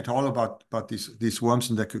anything at all about these worms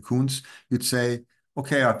and their cocoons, you'd say,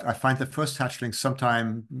 okay, I find the first hatchlings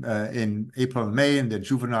sometime in April and May, and they're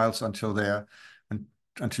juveniles until you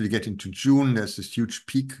get into June. There's this huge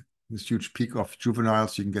peak of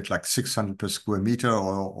juveniles. You can get like 600 per square meter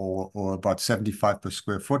or about 75 per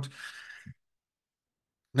square foot.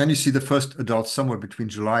 Then you see the first adults somewhere between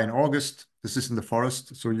July and August. This is in the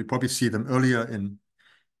forest, so you probably see them earlier in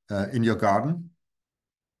your garden.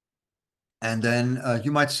 And then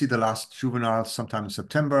you might see the last juveniles sometime in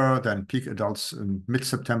September, then peak adults in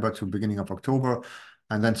mid-September to beginning of October,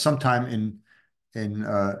 and then sometime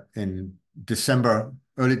in December,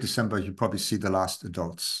 early December, you probably see the last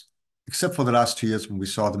adults, except for the last 2 years when we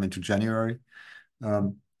saw them into January.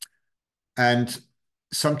 And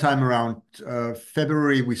sometime around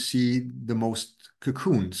February, we see the most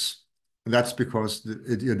cocoons. And that's because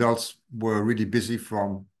the adults were really busy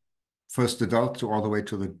from first adult to all the way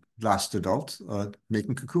to the last adult,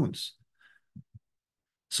 making cocoons.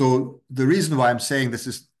 So the reason why I'm saying this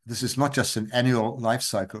is not just an annual life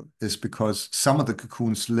cycle is because some of the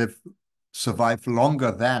cocoons survive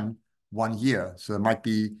longer than 1 year. So there might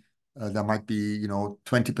be 20%,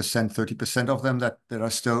 30% of them that are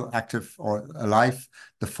still active or alive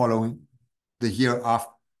the year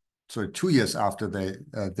after. So 2 years after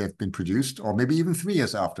they've been produced, or maybe even 3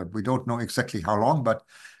 years after. We don't know exactly how long, but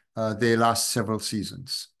they last several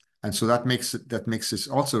seasons. And so that makes this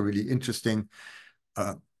also a really interesting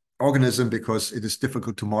organism, because it is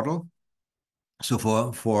difficult to model. So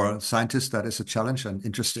for scientists, that is a challenge and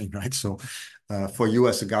interesting, right? So for you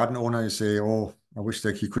as a garden owner, you say, oh, I wish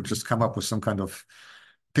that he could just come up with some kind of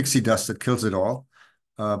pixie dust that kills it all.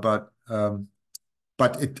 But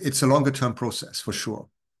it's a longer term process for sure.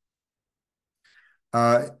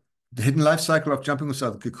 The hidden life cycle of jumping worms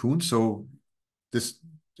are the cocoons. So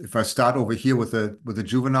if I start over here with the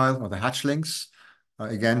juvenile or the hatchlings,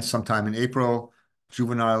 again, sometime in April,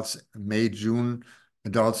 juveniles, May, June,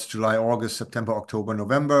 adults, July, August, September, October,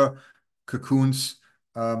 November, cocoons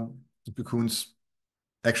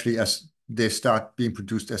actually, as they start being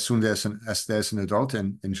produced as soon as there's an adult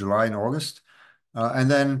in July and August. And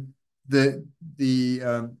then the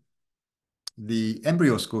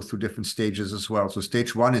embryos go through different stages as well. So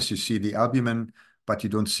stage 1 is you see the albumin, but you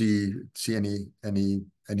don't see any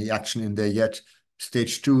action in there yet.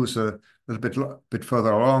 Stage 2 is a little bit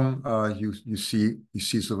further along. You see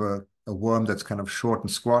sort of a worm that's kind of short and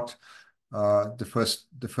squat. The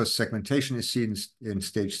first segmentation is seen in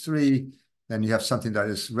stage 3. Then you have something that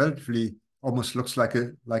is relatively almost looks like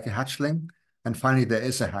a hatchling, and finally there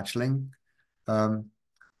is a hatchling.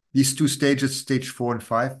 These 2 stages, stage 4 and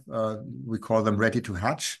 5, we call them ready to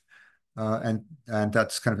hatch, and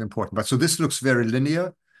that's kind of important. But so this looks very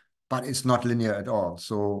linear, but it's not linear at all.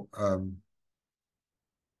 So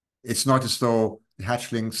it's not as though the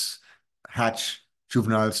hatchlings hatch,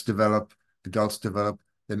 juveniles develop, adults develop,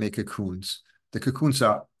 they make cocoons. The cocoons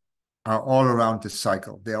are all around this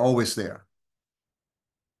cycle. They're always there.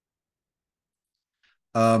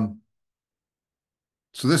 So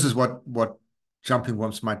this is what adult jumping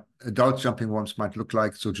worms might look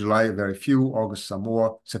like. So July, very few, August, some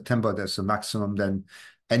more, September, there's a maximum. Then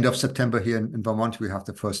end of September here in Vermont, we have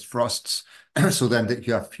the first frosts. So then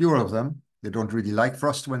you have fewer of them. They don't really like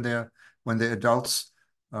frost when they're adults,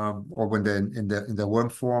 or when they're in their worm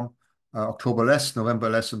form. October less, November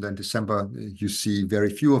less, and then December you see very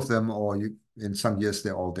few of them, or in some years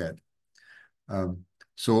they're all dead.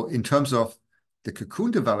 So in terms of the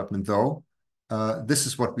cocoon development, though, this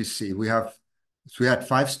is what we see. We had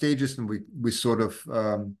 5 stages, and we sort of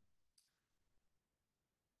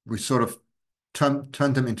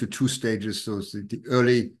turned them into 2 stages. So the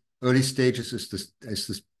early stages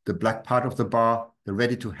is the black part of the bar. The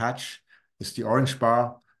ready to hatch is the orange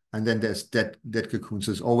bar, and then there's dead cocoons.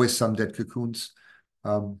 There's always some dead cocoons,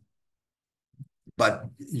 but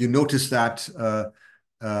you notice that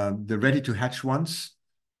the ready to hatch ones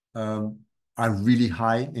are really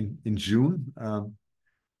high in June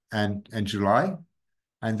and July,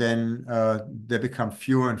 and then they become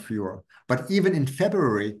fewer and fewer. But even in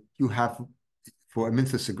February, you have, for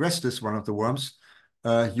Amynthus agrestis, one of the worms,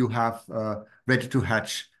 you have ready to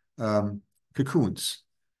hatch cocoons,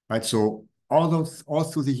 right? So all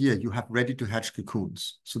through the year, you have ready to hatch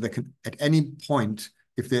cocoons. So they can, at any point,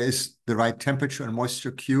 if there is the right temperature and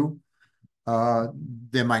moisture cue,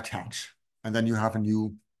 they might hatch. And then you have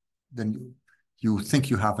then you think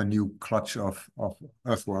you have a new clutch of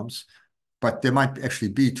earthworms, but they might actually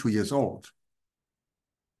be 2 years old.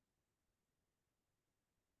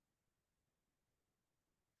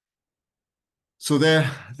 So there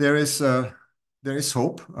is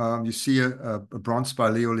hope. You see a bronze by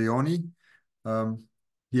Leo Leoni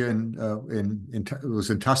here it was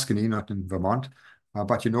in Tuscany, not in Vermont.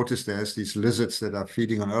 But you notice there's these lizards that are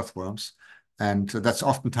feeding on earthworms, and that's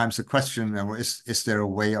oftentimes the question: is there a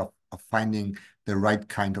way of finding the right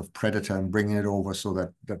kind of predator and bringing it over so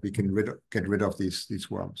that we can get rid of these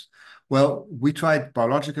worms? Well, we tried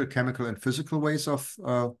biological, chemical, and physical ways of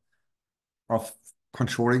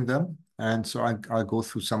controlling them. And so I'll go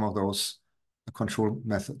through some of those control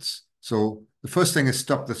methods. So the first thing is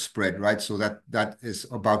stop the spread, right? So that is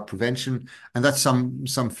about prevention. And that's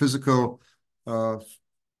some physical,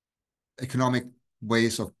 economic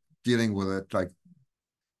ways of dealing with it. Like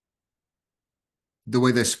the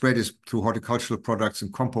way they spread is through horticultural products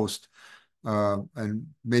and compost, and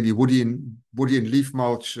maybe woody and leaf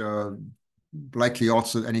mulch, likely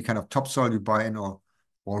also any kind of topsoil you buy in, or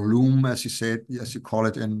loam, as you call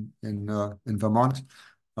it in Vermont.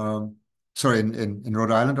 Sorry, in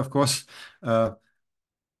Rhode Island, of course.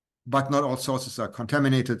 But not all sources are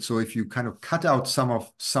contaminated. So if you kind of cut out some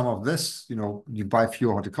of this, you buy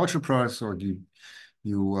fewer horticultural products, or you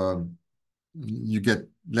get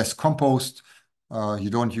less compost, you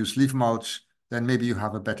don't use leaf mulch, then maybe you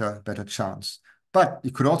have a better chance. But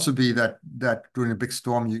it could also be that during a big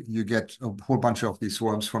storm, you get a whole bunch of these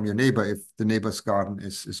worms from your neighbor if the neighbor's garden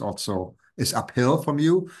is uphill from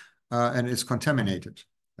you, and is contaminated.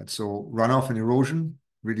 And so runoff and erosion,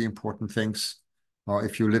 really important things.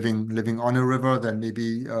 If you're living on a river, then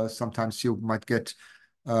maybe sometimes you might get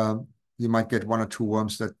 1 or 2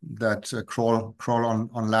 worms that crawl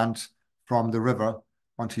on land from the river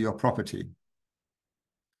onto your property.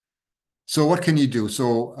 So what can you do?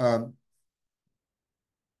 So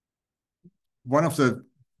one of the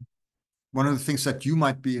things that you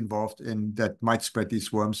might be involved in that might spread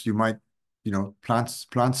these worms, you might,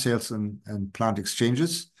 plant sales and plant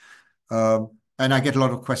exchanges. And I get a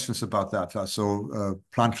lot of questions about that. So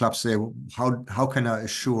plant clubs say, how can I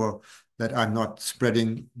assure that I'm not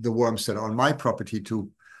spreading the worms that are on my property to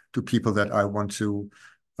people that I want to,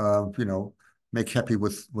 make happy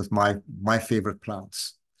with my favorite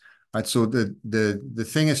plants? Right. So the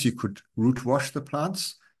thing is, you could root wash the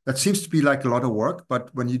plants. That seems to be like a lot of work, but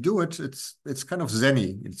when you do it, it's kind of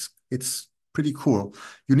zenny. It's pretty cool.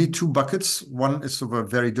 You need 2 buckets. One is sort of a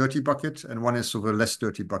very dirty bucket, and one is sort of a less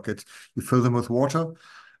dirty bucket. You fill them with water.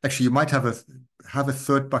 Actually, you might have a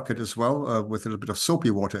third bucket as well, with a little bit of soapy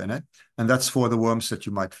water in it, and that's for the worms that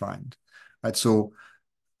you might find. Right. So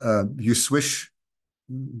you swish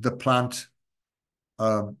the plant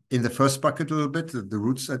in the first bucket a little bit, the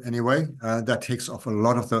roots anyway. That takes off a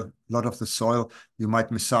lot of the soil. You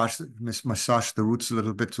might massage the roots a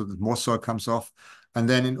little bit so that more soil comes off. And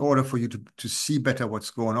then in order for you to see better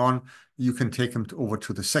what's going on, you can take them over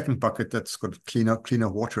to the second bucket that's got cleaner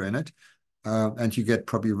water in it. And you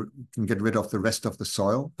can get rid of the rest of the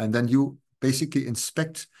soil. And then you basically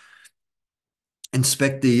inspect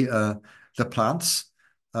the plants,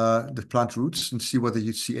 the plant roots, and see whether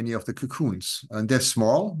you see any of the cocoons. And they're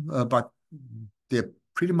small, but they're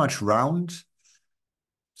pretty much round,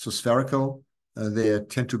 so spherical. They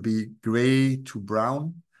tend to be gray to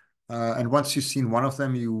brown. And once you've seen one of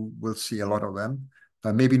them, you will see a lot of them.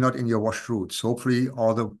 Maybe not in your washed roots. Hopefully,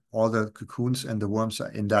 all the cocoons and the worms are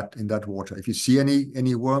in that water. If you see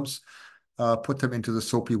any worms, put them into the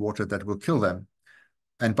soapy water. That will kill them.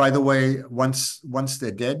 And by the way, once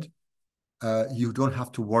they're dead, you don't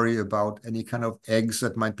have to worry about any kind of eggs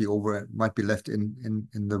that might be left in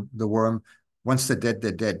the worm. Once they're dead,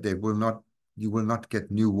 they're dead. They will not you will not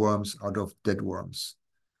get new worms out of dead worms.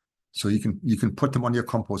 So you can put them on your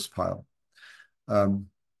compost pile.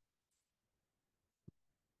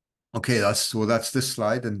 Okay, that's this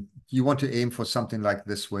slide, and you want to aim for something like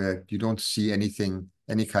this where you don't see any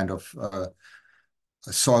kind of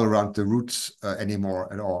soil around the roots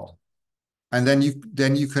anymore at all. And then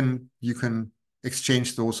you can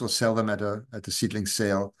exchange those or sell them at a seedling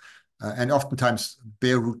sale. And oftentimes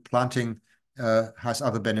bare root planting has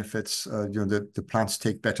other benefits. The plants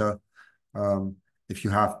take better. If you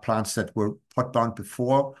have plants that were pot bound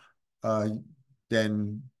before,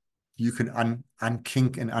 then you can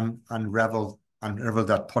unkink and unravel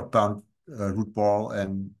that pot bound root ball,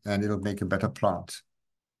 and it'll make a better plant.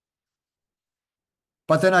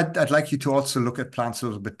 But then I'd like you to also look at plants a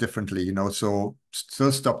little bit differently, so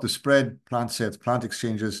still stop the spread, plant sales, plant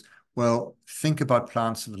exchanges. Well, think about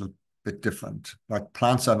plants a little bit different. Like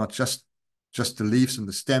plants are not just the leaves and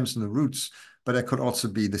the stems and the roots, but it could also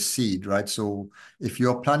be the seed, right? So if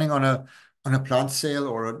you're planning on a plant sale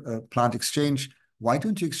or a plant exchange, why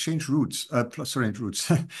don't you exchange roots? Sorry,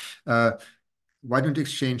 roots. Why don't you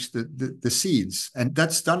exchange the seeds? And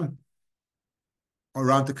that's done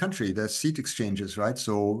around the country. There's seed exchanges, right?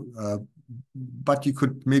 So, but you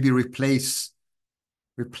could maybe replace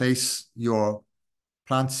your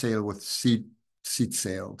plant sale with seed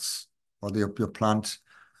sales, or your plant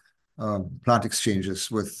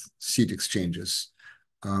exchanges with seed exchanges.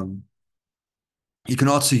 You can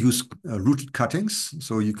also use rooted cuttings.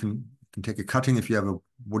 So you can take a cutting if you have a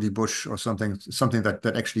woody bush or something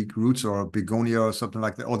that actually roots, or a begonia or something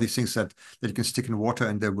like that. All these things that you can stick in water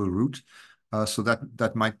and they will root. So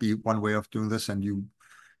that might be one way of doing this, and you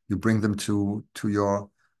bring them to your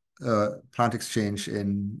plant exchange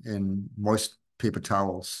in moist paper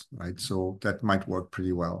towels, right? So that might work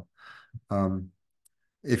pretty well.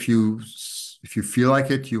 If you feel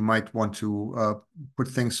like it, you might want to put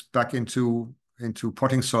things back into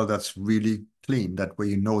potting soil that's really clean. That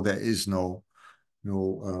way, there is no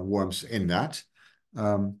worms in that.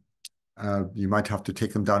 You might have to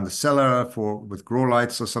take them down the cellar with grow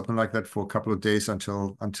lights or something like that for a couple of days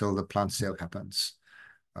until the plant sale happens.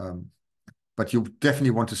 But you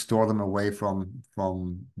definitely want to store them away from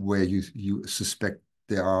where you suspect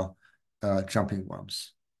there are jumping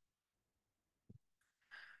worms.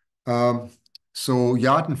 So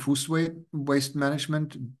yard and food waste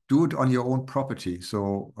management, do it on your own property.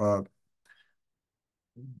 So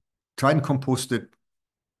try and compost it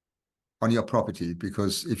on your property,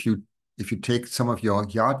 because if you take some of your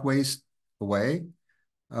yard waste away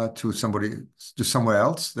to somewhere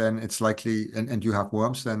else, then it's likely, and you have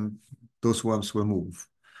worms, then those worms will move.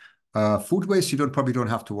 Food waste, you probably don't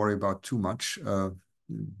have to worry about too much.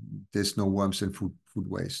 There's no worms in food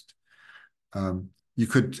waste. You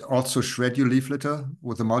could also shred your leaf litter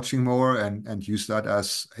with a mulching mower and use that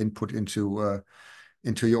as input into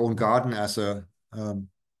your own garden as a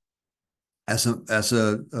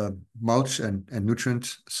mulch and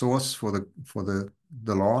nutrient source for the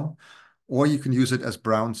lawn, or you can use it as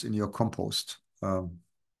browns in your compost.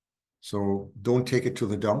 So don't take it to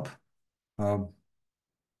the dump.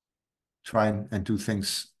 Try and do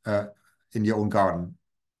things in your own garden.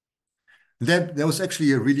 There was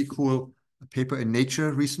actually a really cool paper in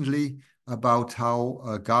Nature recently about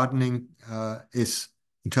how gardening is,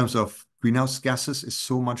 in terms of greenhouse gases, is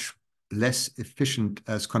so much less efficient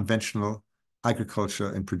as conventional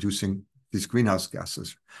agriculture in producing these greenhouse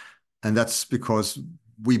gases. And that's because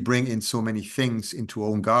we bring in so many things into our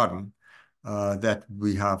own garden that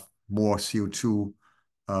we have more CO2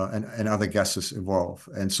 and other gases evolve.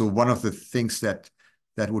 And so one of the things that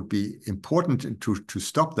would be important to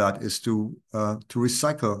stop that is to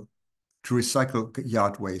recycle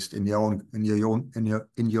yard waste in your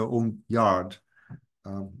own yard.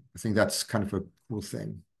 I think that's kind of a cool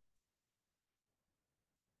thing.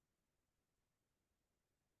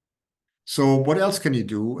 So what else can you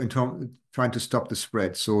do in trying to stop the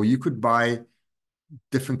spread? So you could buy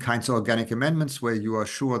different kinds of organic amendments where you are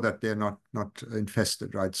sure that they're not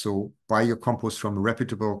infested, right? So buy your compost from a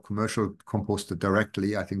reputable commercial composter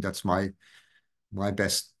directly. I think that's my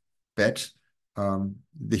best bet.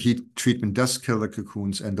 The heat treatment does kill the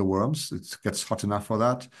cocoons and the worms. It gets hot enough for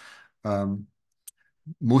that.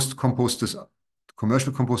 Most commercial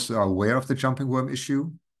composters are aware of the jumping worm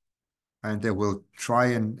issue, and they will try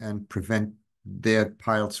and prevent their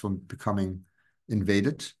piles from becoming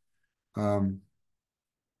invaded.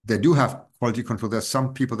 They do have quality control. There's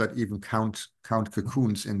some people that even count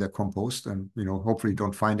cocoons in their compost, and hopefully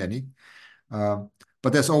don't find any.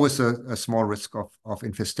 But there's always a small risk of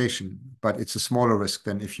infestation, but it's a smaller risk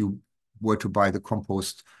than if you were to buy the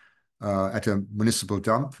compost at a municipal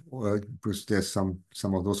dump, because there's some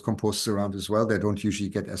of those composts around as well. They don't usually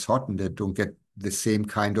get as hot, and they don't get the same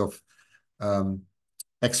kind of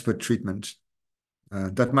expert treatment.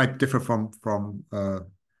 That might differ from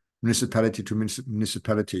municipality to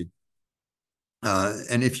municipality.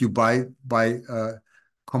 And if you buy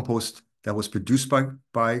compost that was produced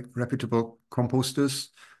by reputable composters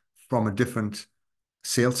from a different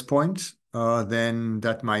sales point, then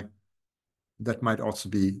that might also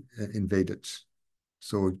be invaded.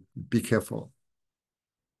 So be careful.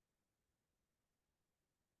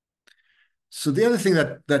 So the other thing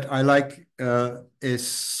that I like is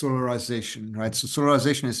solarization, right? So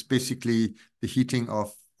solarization is basically the heating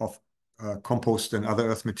of compost and other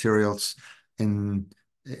earth materials in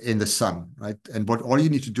the sun, right? And what all you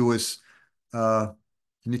need to do is you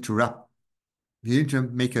need to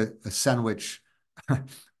make a sandwich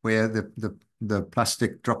where the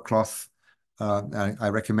plastic drop cloth, I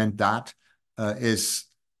recommend that, is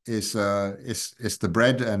the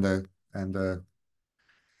bread and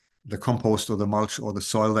the compost or the mulch or the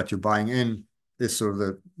soil that you're buying in is sort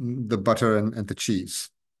of the butter and the cheese,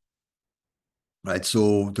 right?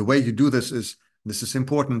 So the way you do this is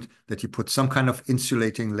important, that you put some kind of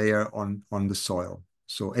insulating layer on the soil.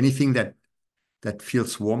 So anything that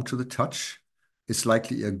feels warm to the touch is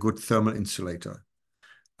likely a good thermal insulator.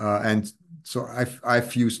 And so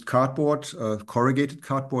I've used cardboard, corrugated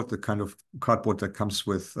cardboard, the kind of cardboard that comes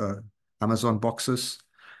with Amazon boxes.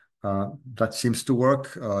 That seems to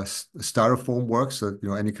work. Styrofoam works.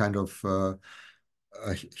 Any kind of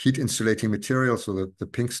heat insulating material, so the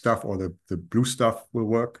pink stuff or the blue stuff will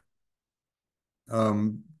work.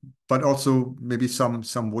 But also maybe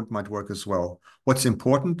some wood might work as well. What's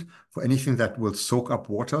important for anything that will soak up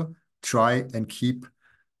water, try and keep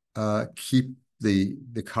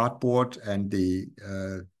the cardboard and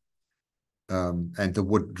the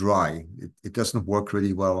wood dry. It doesn't work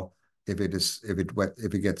really well if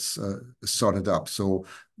it gets sodded up. So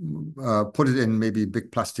put it in maybe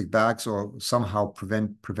big plastic bags or somehow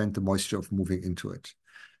prevent the moisture of moving into it.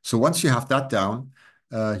 So once you have that down,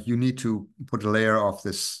 you need to put a layer of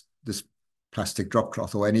this plastic drop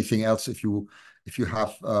cloth or anything else. If you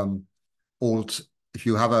have if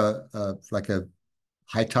you have a like a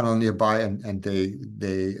high tunnel nearby and they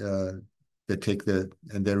take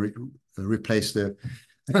replace the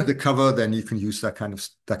cover, then you can use that kind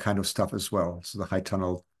of stuff as well. So the high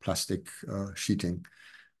tunnel plastic sheeting,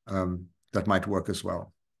 that might work as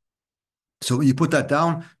well. So when you put that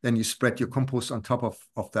down, then you spread your compost on top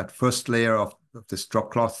of that first layer of this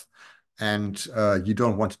drop cloth, and you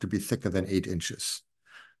don't want it to be thicker than 8 inches.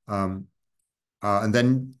 And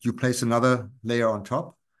then you place another layer on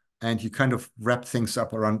top, and you kind of wrap things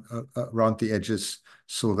up around the edges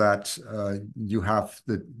so that you have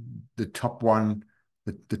the top one,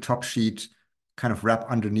 the top sheet kind of wrap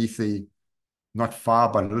underneath not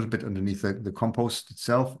far, but a little bit underneath the compost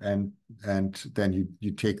itself. And then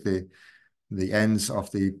you take the ends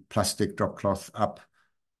of the plastic drop cloth up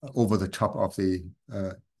over the top of the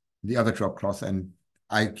other drop cloth. And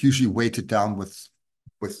I usually weight it down with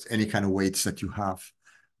any kind of weights that you have,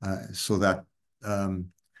 so that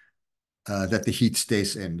that the heat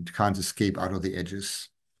stays in. It can't escape out of the edges.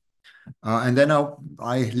 And then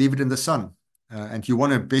I leave it in the sun. And you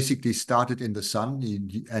want to basically start it in the sun,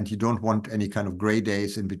 and you don't want any kind of gray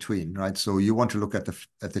days in between, right? So you want to look at the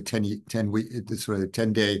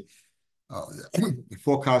 10-day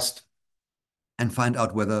forecast and find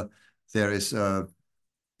out whether there's a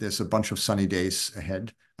bunch of sunny days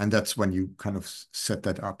ahead, and that's when you kind of set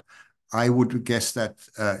that up. I would guess that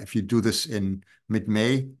if you do this in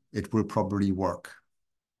mid-May, it will probably work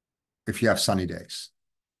if you have sunny days.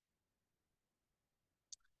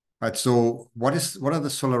 Right, so what are the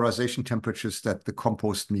solarization temperatures that the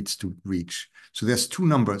compost needs to reach? So there's 2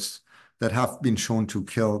 numbers that have been shown to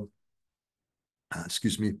kill,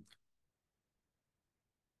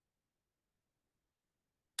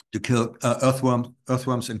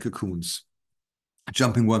 earthworms and cocoons,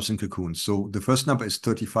 jumping worms and cocoons. So the first number is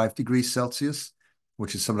 35 degrees Celsius,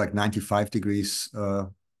 which is something like 95 degrees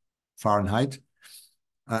Fahrenheit.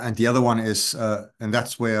 And the other one is, and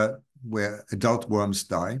that's where adult worms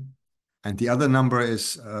die. And the other number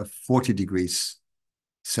is 40 degrees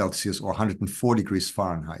Celsius or 104 degrees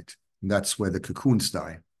Fahrenheit. And that's where the cocoons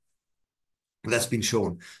die. That's been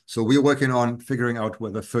shown. So we're working on figuring out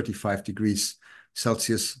whether 35 degrees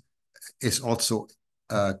Celsius is also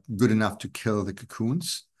good enough to kill the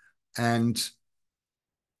cocoons, and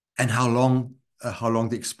how long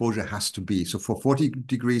the exposure has to be. So for 40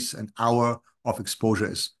 degrees, an hour of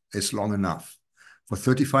exposure is long enough. for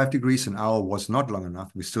 35 degrees. An hour was not long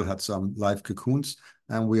enough. We still had some live cocoons,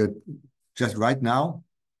 and we are just right now,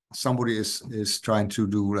 somebody is trying to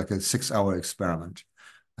do like a 6-hour experiment.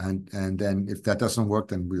 And then if that doesn't work,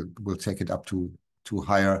 then we'll take it up to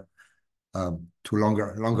higher, to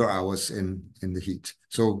longer hours in the heat.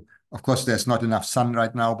 So of course there's not enough sun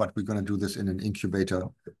right now, but we're going to do this in an incubator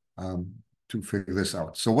to figure this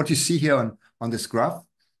out. So what you see here on this graph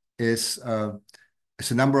is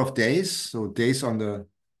it's a number of days. So days on the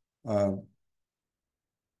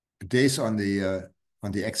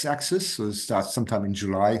x-axis. So it starts sometime in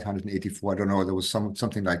July 184. I don't know. There was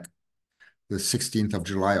something like the 16th of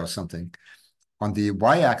July or something. On the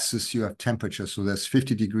y-axis, you have temperature. So there's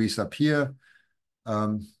 50 degrees up here.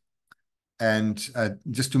 And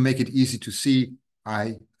just to make it easy to see,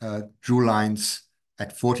 I drew lines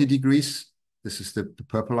at 40 degrees. This is the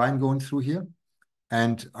purple line going through here.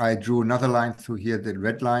 And I drew another line through here. The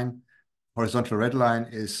red line, horizontal red line,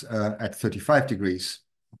 is at 35 degrees.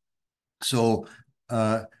 So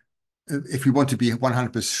if we want to be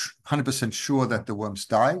 100% sure that the worms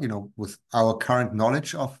die, with our current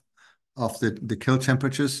knowledge of the kill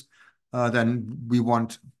temperatures, then we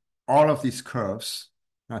want all of these curves,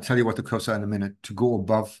 and I'll tell you what the curves are in a minute, to go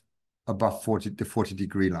above the 40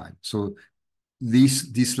 degree line. So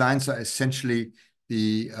these lines are essentially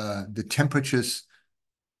the temperatures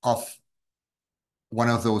of one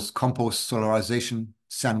of those compost solarization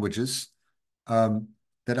sandwiches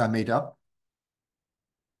that are made up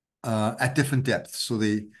at different depths. So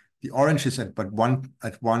the orange is at one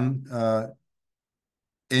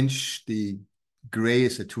inch, the gray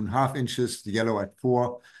is at 2.5 inches, the yellow at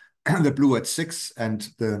 4, the blue at 6, and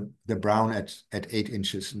the brown at 8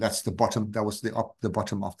 inches. And that's the bottom. That was the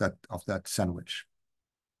bottom of that sandwich.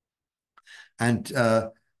 And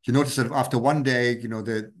you notice that after one day,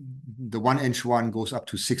 the 1-inch one goes up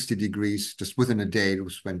to 60 degrees just within a day. It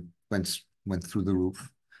was went through the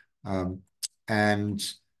roof. And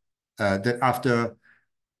that after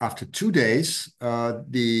 2 days,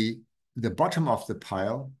 the bottom of the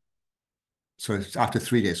pile, so it's after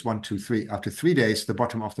 3 days, 1, 2, 3. After 3 days, the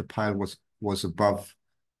bottom of the pile was above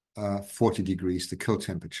 40 degrees, the kill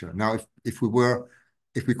temperature. Now, if we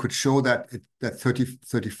could show that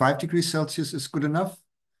 35 degrees Celsius is good enough,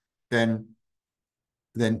 then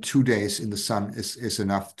 2 days in the sun is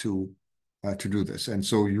enough to do this. And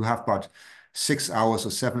so you have about 6 hours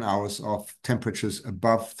or 7 hours of temperatures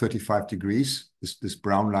above 35 degrees, this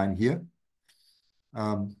brown line here,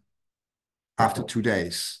 after 2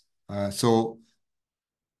 days. So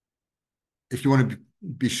if you want to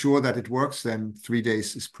be sure that it works, then 3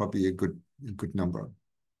 days is probably a good number.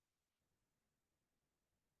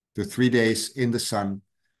 The 3 days in the sun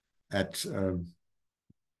at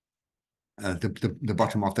the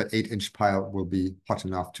bottom of that 8-inch pile will be hot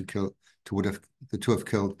enough to have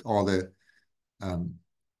killed all the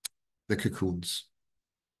cocoons.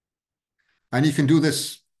 And you can do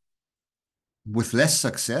this with less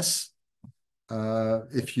success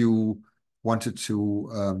if you wanted to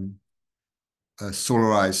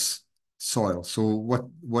solarize soil. So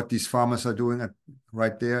what these farmers are doing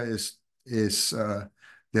right there is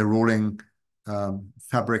they're rolling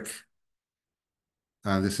fabric.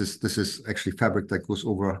 This is actually fabric that goes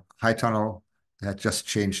over high tunnel. They had just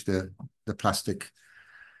changed the plastic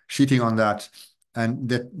sheeting on that, and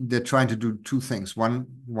they're trying to do two things. One,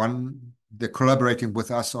 they're collaborating with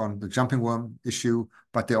us on the jumping worm issue,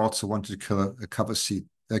 but they also wanted to kill a cover seed,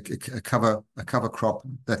 a cover crop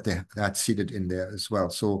that they had seeded in there as well.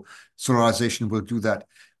 So solarization will do that.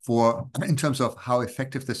 In terms of how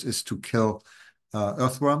effective this is to kill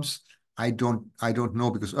earthworms, I don't know,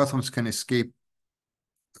 because earthworms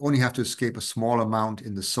only have to escape a small amount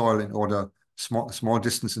in the soil small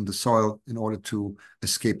distance in the soil in order to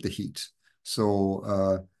escape the heat.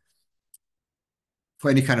 So for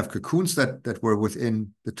any kind of cocoons that were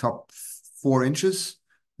within the top 4 inches,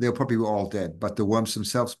 they'll probably be all dead, but the worms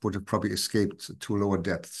themselves would have probably escaped to lower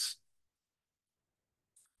depths.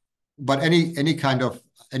 But any kind of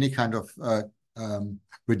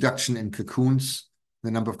reduction in cocoons,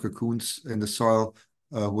 the number of cocoons in the soil,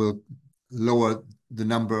 will lower the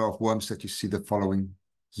number of worms that you see the following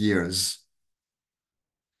years.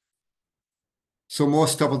 So more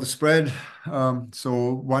top of the spread.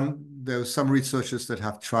 There are some researchers that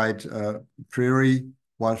have tried prairie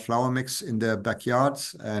wildflower mix in their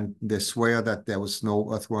backyards, and they swear that there was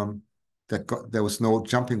no earthworm, there was no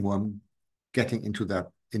jumping worm getting into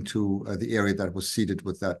the area that was seeded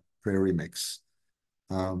with that prairie mix.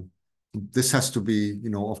 This has to be,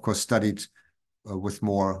 of course, studied under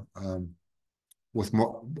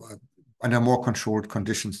more controlled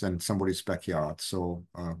conditions than somebody's backyard. So,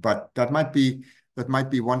 but that might be that might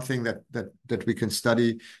be one thing that we can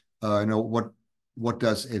study. What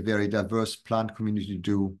does a very diverse plant community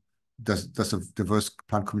do? Does a diverse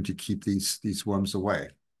plant community keep these worms away?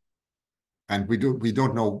 And we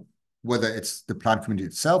don't know whether it's the plant community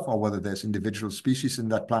itself or whether there's individual species in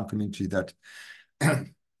that plant community that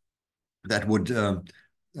that would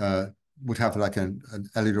have like an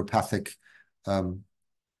allelopathic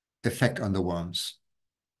effect on the worms.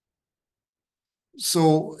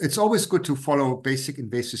 So it's always good to follow basic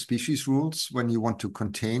invasive species rules when you want to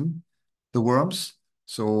contain the worms.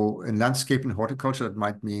 So in landscape and horticulture, that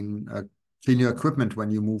might mean clean your equipment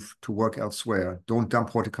when you move to work elsewhere. Don't dump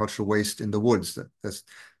horticultural waste in the woods. That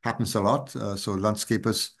happens a lot. So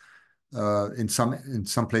landscapers, in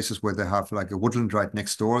some places where they have like a woodland right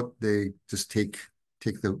next door, they just take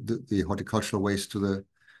the horticultural waste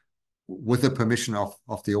with the permission of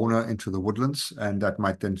the owner into the woodlands, and that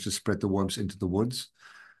might then just spread the worms into the woods.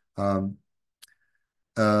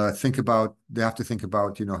 They have to think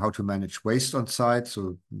about, how to manage waste on site.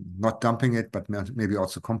 So not dumping it, but maybe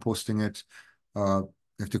also composting it. You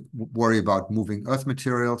have to worry about moving earth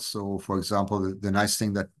materials. So for example, the nice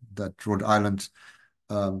thing that Rhode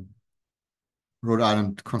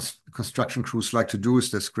Island construction crews like to do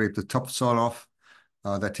is they scrape the topsoil off.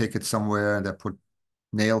 They take it somewhere and they put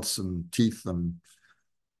nails and teeth and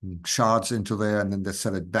shards into there, and then they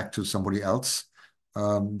sell it back to somebody else.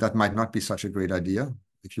 That might not be such a great idea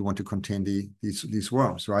if you want to contain these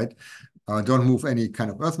worms, right? Don't move any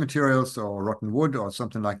kind of earth materials or rotten wood or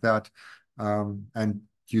something like that, and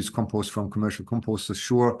use compost from commercial composters.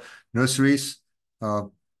 Sure, nurseries. Some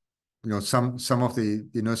of the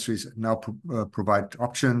nurseries now provide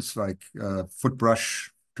options like foot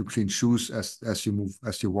brush to clean shoes as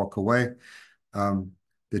you walk away.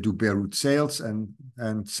 They do bare root sales, and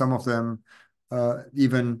some of them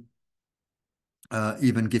even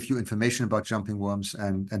give you information about jumping worms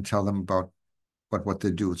and tell them about what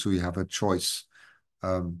they do. So you have a choice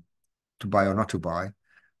to buy or not to buy,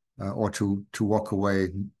 or to walk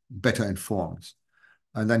away better informed.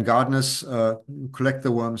 And then gardeners collect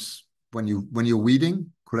the worms when you're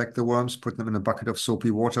weeding. Collect the worms, put them in a bucket of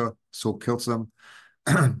soapy water. Soap kills them.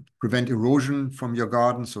 Prevent erosion from your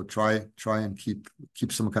garden, so try and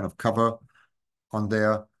keep some kind of cover on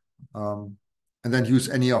there, and then use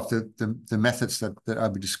any of the methods that I'll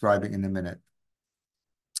be describing in a minute.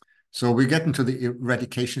 So we get into the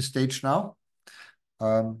eradication stage now.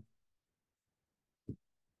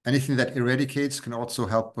 Anything that eradicates can also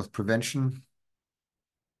help with prevention.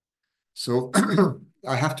 So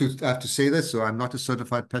I have to say this. So I'm not a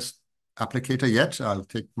certified pest applicator yet. I'll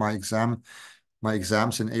take my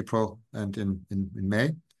exams in April and in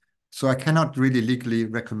May. So I cannot really legally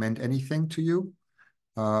recommend anything to you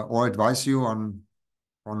or advise you on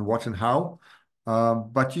what and how.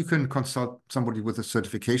 But you can consult somebody with a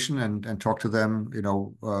certification and talk to them,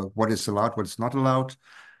 what is allowed, what is not allowed.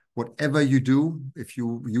 Whatever you do, if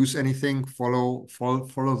you use anything, follow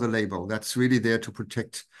the label. That's really there to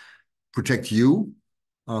protect you,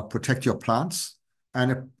 protect your plants,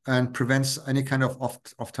 and prevents any kind of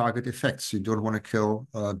off-target effects. You don't want to kill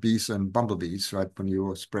bees and bumblebees, right, when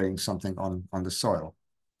you're spraying something on the soil.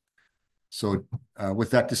 So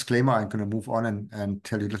with that disclaimer, I'm going to move on and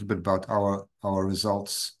tell you a little bit about our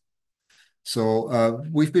results. So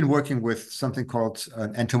we've been working with something called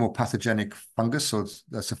an entomopathogenic fungus. So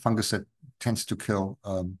that's a fungus that tends to kill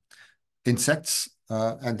insects.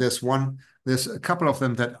 And there's a couple of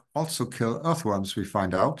them that also kill earthworms, we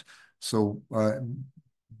find out. So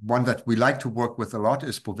one that we like to work with a lot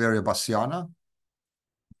is Bovaria bassiana.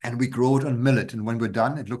 And we grow it on millet. And when we're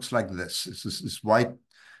done, it looks like this. It's this white,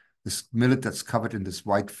 this millet that's covered in this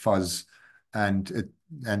white fuzz. And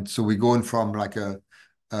so we go in from like a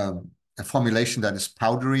formulation that is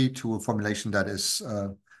powdery to a formulation that is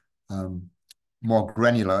more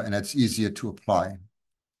granular, and it's easier to apply.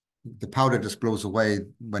 The powder just blows away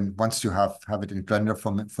once you have it in granular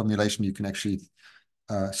formulation. You can actually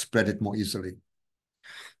spread it more easily.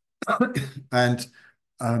 And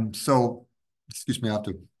so, excuse me, I have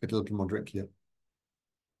to get a little bit more drink here.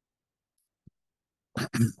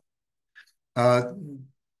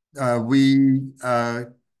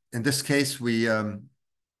 In this case, we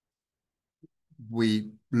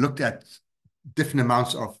looked at different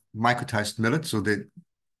amounts of mycotized millet. So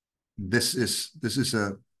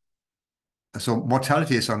so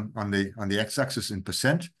mortality is on the x-axis in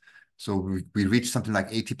percent. So we reached something like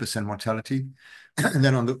 80% mortality. And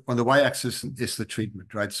then on the y-axis is the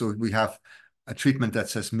treatment, right? So we have a treatment that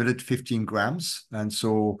says millet 15 grams. And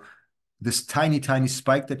so this tiny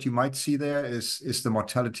spike that you might see there is the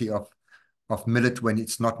mortality of millet when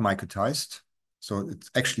it's not mycotized. So it's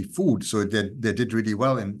actually food. So they did really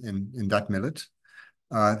well in that millet.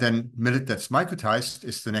 Then millet that's mycotized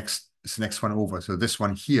is the next one over. So this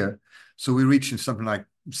one here. So we reach in something like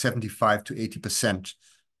 75 to 80%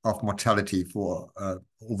 of mortality for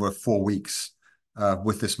over 4 weeks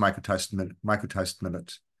with this mycotized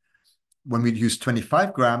millet. When we use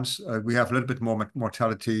 25 grams, we have a little bit more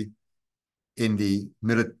mortality in the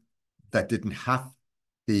millet that didn't have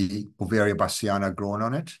the Bovaria bassiana grown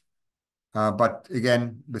on it. But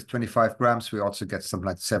again, with 25 grams, we also get something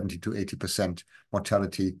like 70 to 80%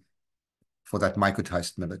 mortality for that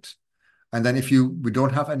mycotized millet. And then if we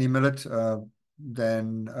don't have any millet,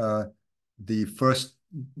 then the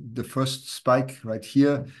first spike right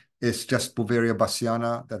here is just Bovaria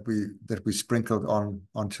bassiana that we sprinkled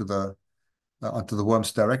onto the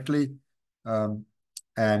worms directly.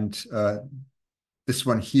 And this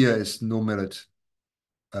one here is no millet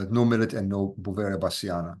and no Bovaria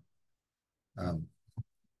bassiana.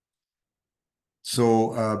 So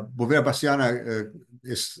Bovaria bassiana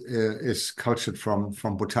is cultured from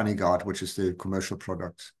Botanigard, which is the commercial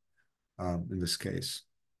product in this case.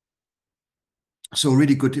 So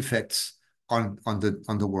really good effects on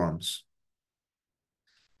the worms.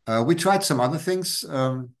 We tried some other things.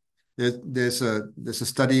 There's a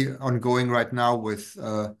study ongoing right now with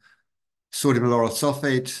sodium lauryl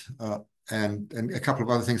sulfate and a couple of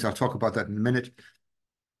other things. I'll talk about that in a minute.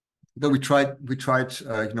 But we tried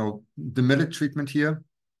the millet treatment here,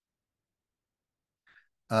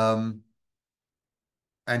 and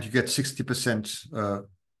you get 60%.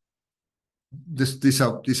 These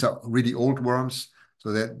are really old worms,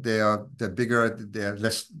 so they're bigger, they're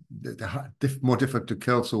more difficult to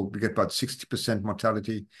kill. So we get about 60%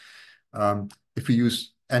 mortality if we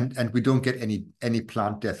use. And we don't get any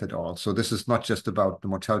plant death at all. So this is not just about the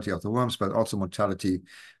mortality of the worms, but also mortality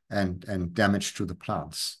and damage to the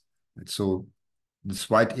plants. And so this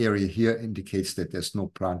white area here indicates that there's no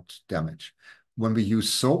plant damage. When we use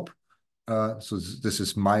soap, so this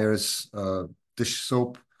is Meyer's dish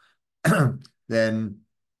soap, then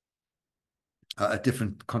at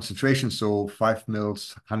different concentrations, so 5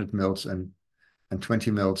 mils, 100 mils, and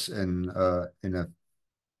 20 mils in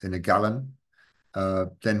a gallon.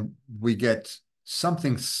 Then we get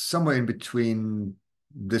something somewhere in between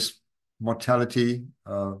this mortality,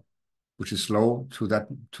 which is low, to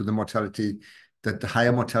the mortality, the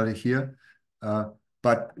higher mortality here.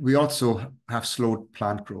 But we also have slowed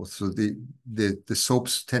plant growth. So the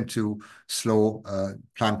soaps tend to slow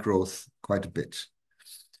plant growth quite a bit.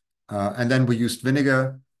 And then we used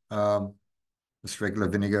vinegar, this regular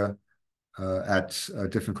vinegar, at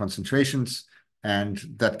different concentrations, and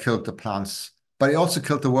that killed the plants. But it also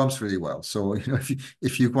killed the worms really well. So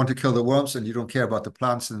if you want to kill the worms and you don't care about the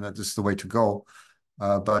plants, then that is the way to go.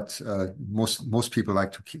 But most people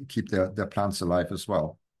like to keep their plants alive as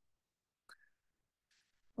well.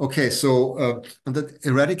 Okay, so on the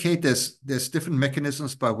eradicate, there's different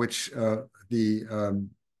mechanisms by which the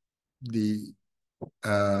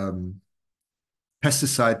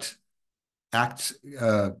Pesticide Act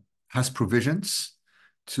has provisions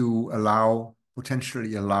to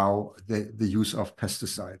potentially allow the use of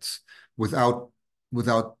pesticides without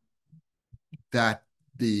that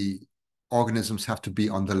the organisms have to be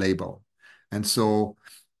on the label. And so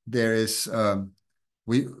there's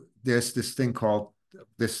this thing called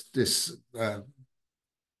this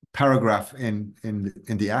paragraph in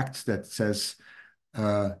the Act that says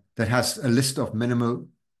that has a list of minimal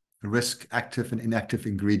risk active and inactive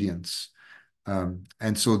ingredients.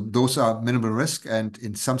 And so those are minimal risk, and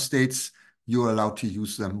in some states you're allowed to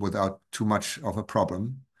use them without too much of a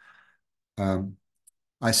problem.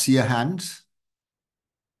 I see a hand.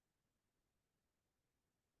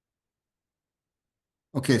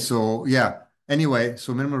 Okay, so yeah. Anyway,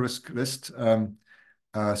 so minimal risk list. Sodium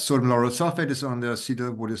lauryl sulfate is on there.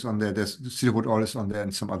 Cedar wood is on there. There's cedar wood oil is on there,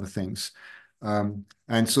 and some other things. And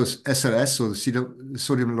so SLS, so the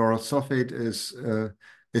sodium lauryl sulfate is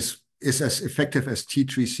as effective as tea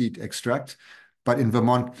tree seed extract, but in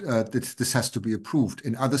Vermont, this has to be approved.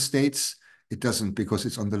 In other states, it doesn't, because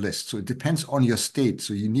it's on the list. So it depends on your state.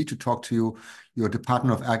 So you need to talk to your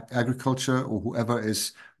Department of Agriculture or whoever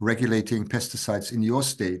is regulating pesticides in your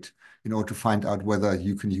state in order to find out whether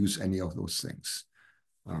you can use any of those things.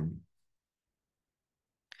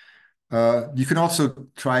 You can also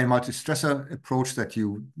try a multi-stressor approach that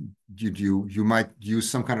you might use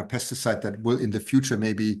some kind of pesticide that will in the future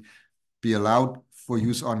maybe be allowed for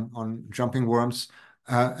use on jumping worms,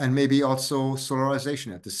 and maybe also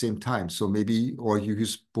solarization at the same time. So maybe, or you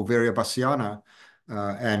use Bovaria bassiana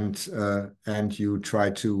and you try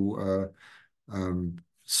to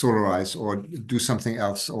solarize or do something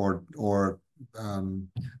else, or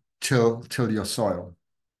till your soil.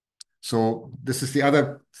 So this is the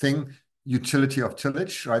other thing, utility of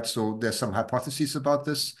tillage, right? So there's some hypotheses about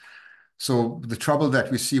this. So the trouble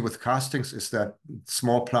that we see with castings is that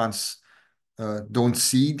small plants don't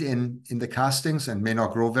seed in the castings and may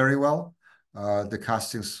not grow very well. The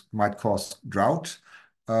castings might cause drought.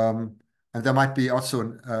 And there might be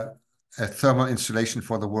also a thermal insulation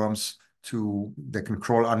for the worms they can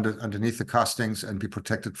crawl underneath the castings and be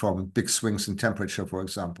protected from big swings in temperature, for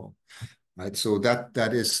example. Right. So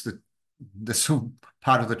that is the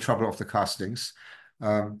part of the trouble of the castings.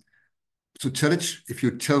 So tillage, if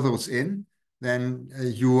you till those in, then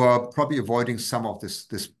you are probably avoiding some of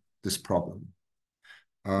this problem.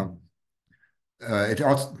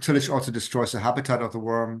 Tillage also destroys the habitat of the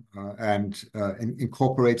worm and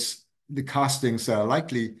incorporates the castings that are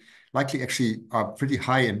likely actually are pretty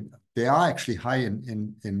high in. They are actually high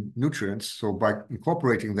in nutrients. So by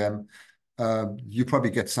incorporating them, you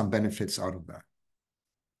probably get some benefits out of that.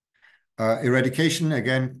 Eradication,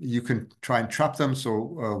 again, you can try and trap them.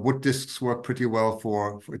 So wood discs work pretty well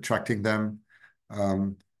for attracting them.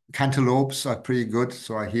 Cantaloupes are pretty good.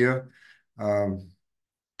 So I hear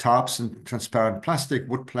tarps and transparent plastic,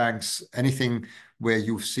 wood planks, anything where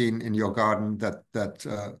you've seen in your garden that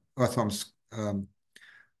earthworms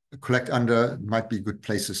collect under might be good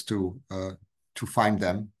places to find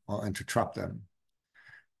them and to trap them.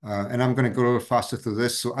 And I'm going to go a little faster through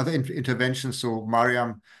this. So other interventions. So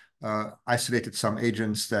Mariam isolated some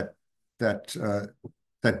agents that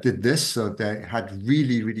did this. So they had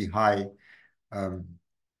really high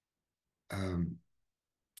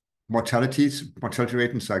mortality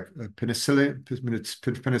rates like penicillium,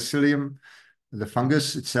 the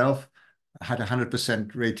fungus itself had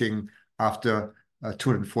 100% rating after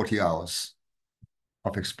 240 hours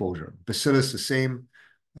of exposure. Bacillus the same,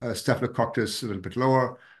 Staphylococcus a little bit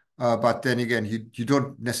lower. But then again, you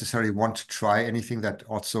don't necessarily want to try anything that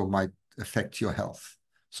also might affect your health.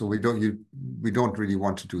 So we don't really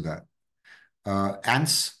want to do that.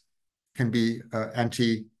 Ants can be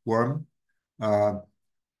anti-worm.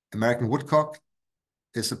 American woodcock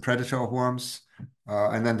is a predator of worms.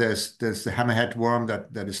 And then there's the hammerhead worm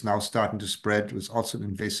that is now starting to spread. It's also an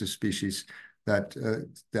invasive species that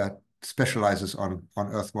specializes on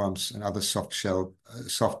earthworms and other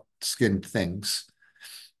soft-skinned things.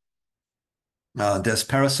 There's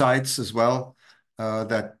parasites as well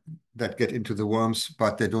that get into the worms,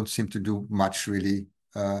 but they don't seem to do much really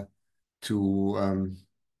to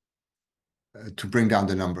bring down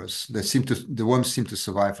the numbers. The worms seem to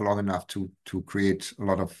survive long enough to create a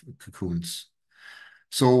lot of cocoons.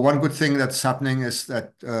 So one good thing that's happening is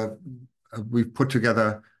that we've put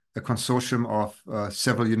together a consortium of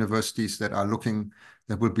several universities that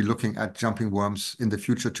will be looking at jumping worms in the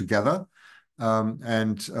future together.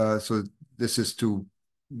 So this is we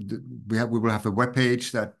will have a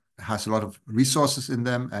webpage that has a lot of resources in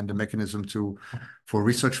them and a mechanism for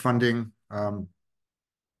research funding.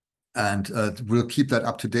 And we'll keep that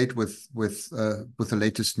up to date with the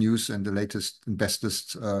latest news and the latest and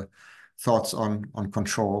bestest thoughts on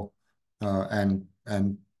control and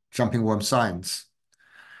jumping worm science.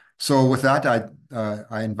 So with that, I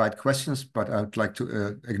invite questions, but I would like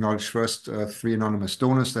to acknowledge first 3 anonymous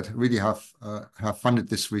donors that really have funded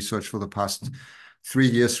this research for the past 3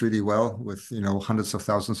 years really well with hundreds of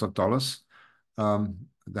thousands of dollars.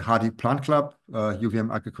 The Hardy Plant Club,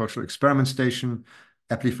 UVM Agricultural Experiment Station,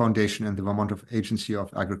 Epley Foundation, and the Vermont Agency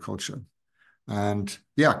of Agriculture. And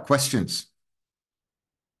yeah, questions.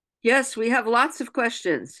 Yes, we have lots of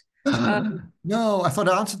questions. No, I thought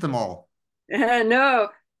I answered them all.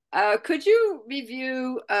 No. Could you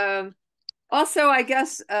review, also, I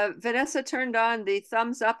guess, Vanessa turned on the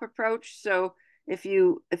thumbs up approach. So if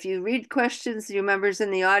you read questions, you members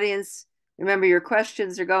in the audience, remember your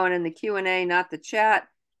questions are going in the Q&A, not the chat.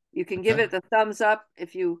 You can give it the thumbs up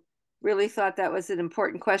if you really thought that was an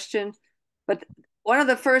important question. But one of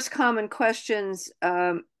the first common questions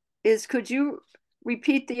is, could you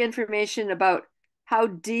repeat the information about how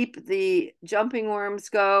deep the jumping worms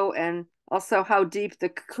go and also how deep the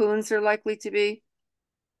cocoons are likely to be?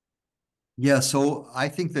 Yeah, so I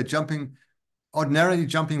think that ordinarily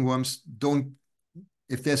jumping worms don't,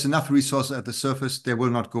 if there's enough resource at the surface, they will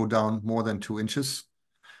not go down more than 2 inches.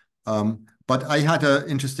 But I had an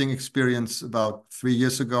interesting experience about 3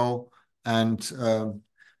 years ago, and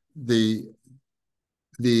the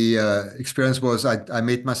experience was I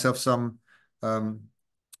made myself some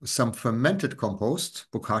fermented compost,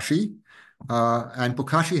 bokashi, and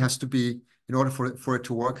bokashi has to be, in order for it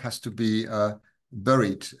to work, has to be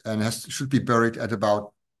buried, and should be buried at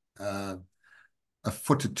about 1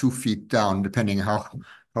 foot to 2 feet down, depending how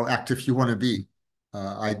how active you want to be.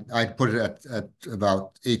 I'd put it at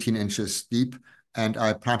about 18 inches deep, and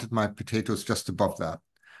I planted my potatoes just above that.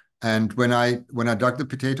 And when I dug the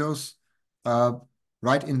potatoes, uh,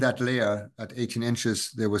 right in that layer at 18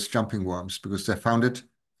 inches, there was jumping worms because they found it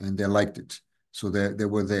and they liked it. So they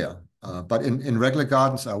were there. But in regular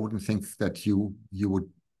gardens, I wouldn't think that you would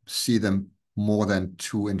see them more than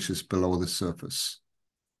 2 inches below the surface.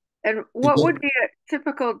 And It what would will- be a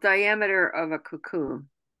typical diameter of a cocoon?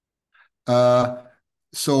 Uh,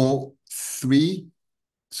 so three,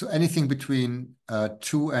 so anything between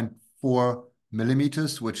 2 and 4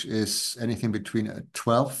 millimeters, which is anything between a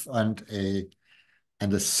 12th and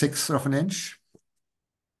a sixth of an inch.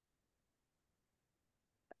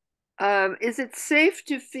 Is it safe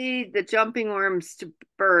to feed the jumping worms to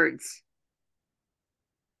birds?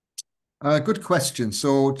 Good question.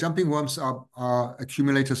 So jumping worms are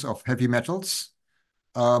accumulators of heavy metals.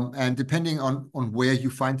 And depending on where you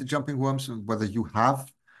find the jumping worms and whether you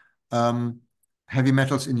have um, heavy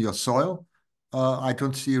metals in your soil, I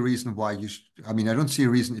don't see a reason why you should. I mean, I don't see a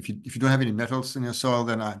reason if you don't have any metals in your soil,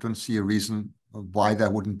 then I don't see a reason why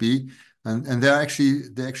that wouldn't be. And there are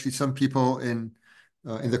actually some people in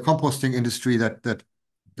the composting industry that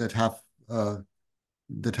have uh,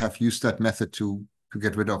 that have used that method to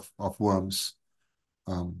get rid of worms.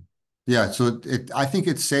 Yeah, so I think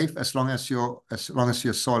it's safe as long as your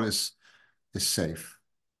soil is safe.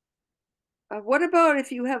 What about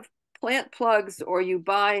if you have plant plugs or you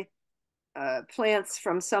buy plants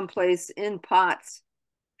from someplace in pots?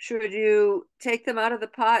 Should you take them out of the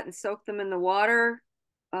pot and soak them in the water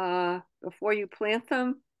before you plant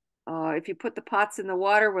them? If you put the pots in the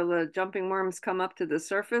water, will the jumping worms come up to the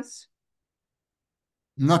surface?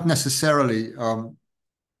 Not necessarily.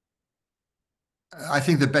 I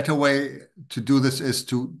think the better way to do this is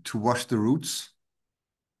to wash the roots.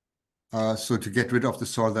 So to get rid of the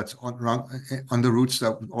soil that's on the roots,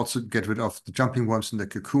 that would also get rid of the jumping worms and the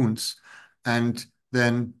cocoons, and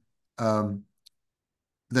then um,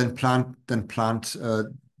 plant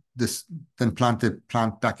this then plant the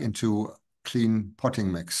plant back into clean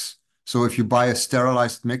potting mix. So if you buy a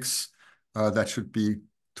sterilized mix, that should be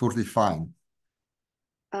totally fine.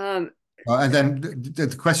 Um, And then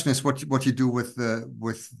the question is what you do with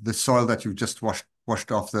the soil that you just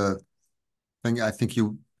washed off the thing. I think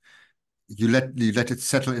you let it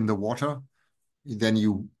settle in the water. Then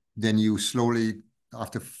you slowly,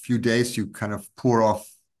 after a few days, you kind of pour off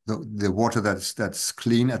the water that's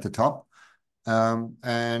clean at the top,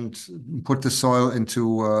 and put the soil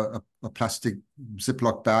into a plastic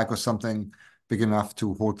Ziploc bag or something big enough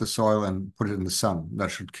to hold the soil and put it in the sun. That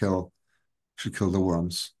should kill the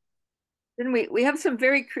worms. then we have some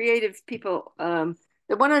very creative people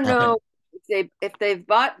that want to Okay. know if they've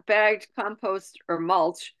bought bagged compost or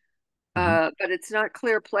mulch, Mhm. but it's not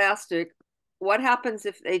clear plastic. What happens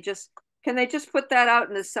if can they just put that out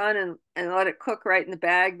in the sun and let it cook right in the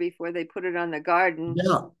bag before they put it on the garden?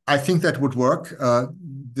 Yeah, I think that would work.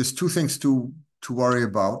 There's two things to worry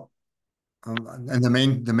about. And the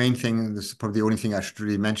main thing, and this is probably the only thing I should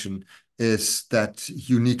really mention, is that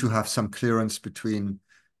you need to have some clearance between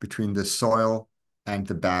the soil and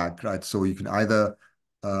the bag, right? So you can either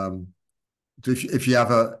if you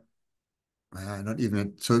have a not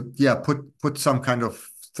even so yeah, put some kind of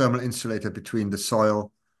thermal insulator between the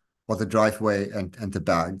soil or the driveway and the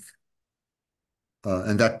bag,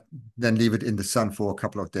 and that then leave it in the sun for a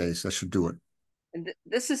couple of days. That should do it. And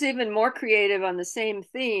this is even more creative on the same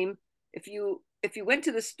theme. If you went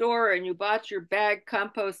to the store and you bought your bag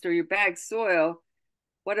compost or your bag soil,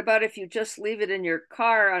 what about if you just leave it in your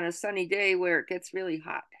car on a sunny day where it gets really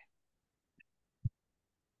hot?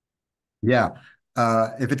 Yeah.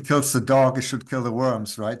 If it kills the dog, it should kill the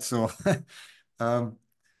worms, right? So um,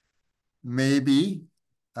 maybe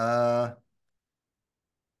uh,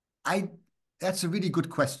 I that's a really good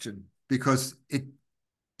question because it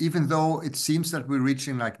even though it seems that we're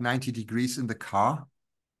reaching like 90 degrees in the car,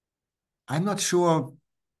 I'm not sure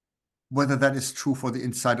whether that is true for the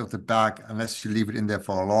inside of the bag unless you leave it in there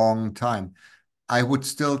for a long time. I would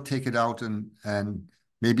still take it out and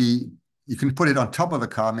maybe you can put it on top of the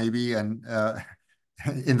car maybe and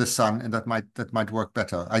in the sun, and that might work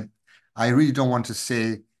better. I really don't want to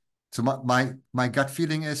say. So my gut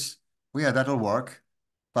feeling is, well, yeah, that'll work,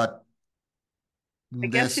 but I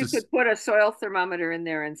guess there's you this. could put a soil thermometer in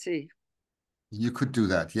there and see. You could do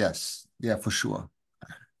that, yes, yeah, for sure.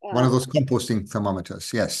 One of Um, those composting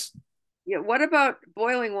thermometers, yes. yeah, what about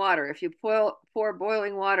boiling water? If you pour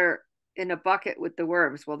boiling water in a bucket with the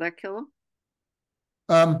worms, will that kill them?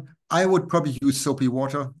 I would probably use soapy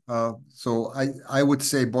water. So I would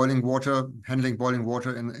say boiling water, handling boiling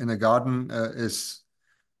water in a garden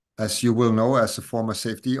as you will know, as a former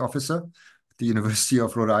safety officer at the University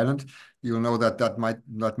of Rhode Island, you'll know that that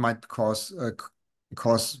might cause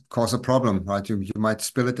a problem, right? You might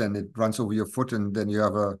spill it and it runs over your foot, and then you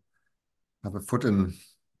have a foot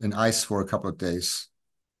in ice for a couple of days.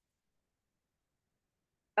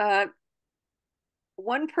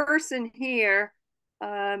 One person here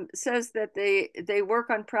says that they work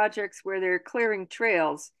on projects where they're clearing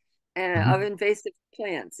trails of invasive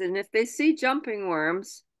plants, and if they see jumping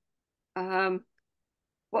worms,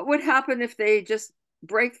 what would happen if they just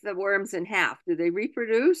break the worms in half? Do they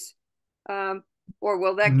reproduce, or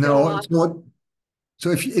will that kill them No, off? it's not. So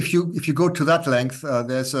if you go to that length,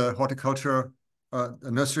 there's a horticulture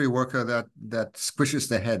a nursery worker that squishes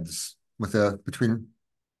their heads with between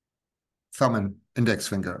thumb and index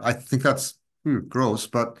finger. I think that's gross,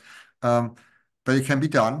 but it can be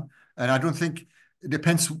done. And I don't think it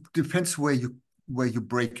depends where you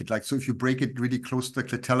break it. Like, so if you break it really close to the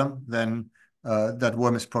clitellum, then that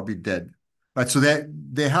worm is probably dead. Right. So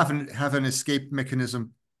they have an escape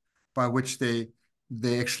mechanism by which they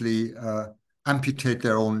actually amputate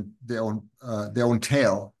their own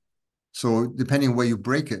tail. So depending where you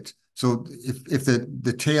break it. So if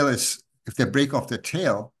the tail is, if they break off the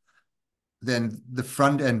tail, then the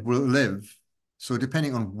front end will live. So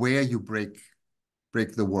depending on where you break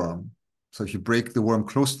the worm. So if you break the worm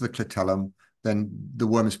close to the clitellum, then the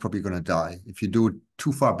worm is probably going to die. If you do it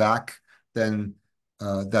too far back, then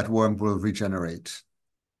that worm will regenerate.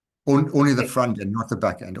 Only the front end, not the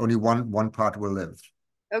back end. Only one part will live.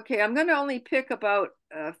 Okay, I'm going to only pick about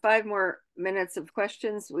 5 more minutes of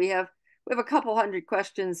questions. We have a couple hundred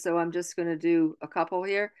questions, so I'm just going to do a couple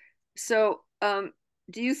here. So,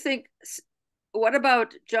 do you think, what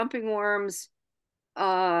about jumping worms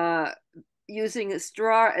using a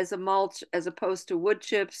straw as a mulch as opposed to wood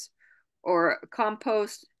chips or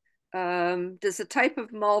compost? Does the type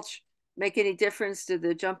of mulch make any difference? Do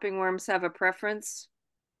the jumping worms have a preference?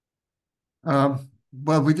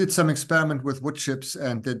 Well, we did some experiment with wood chips,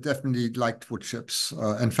 and they definitely liked wood chips.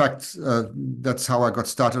 In fact, that's how I got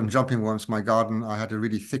started on jumping worms. My garden, I had a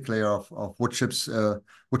really thick layer of wood chips,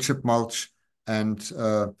 wood chip mulch, and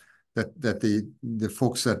that the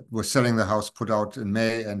folks that were selling the house put out in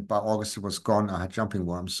May, and by August it was gone. I had jumping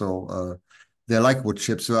worms, so they like wood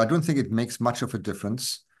chips. So I don't think it makes much of a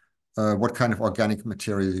difference what kind of organic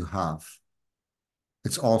material you have.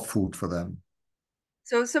 It's all food for them.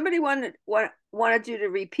 So somebody wanted you to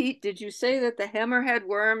repeat. Did you say that the hammerhead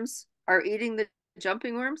worms are eating the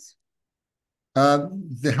jumping worms?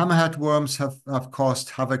 The hammerhead worms have caused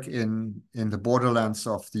havoc in the borderlands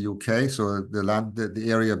of the UK, so the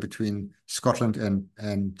area between Scotland and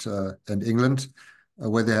England,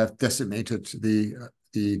 where they have decimated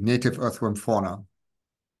the native earthworm fauna,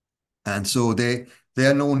 and so they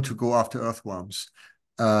are known to go after earthworms.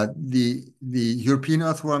 The European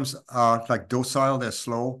earthworms are like docile, they're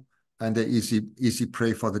slow, and they're easy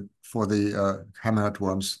prey for the hammerhead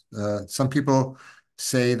worms. Some people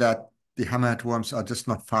say that the hammerhead worms are just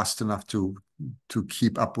not fast enough to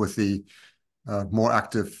keep up with the more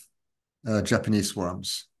active Japanese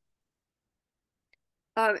worms.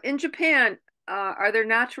 In Japan, are there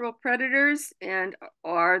natural predators, and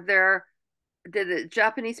did the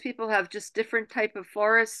Japanese people have just different type of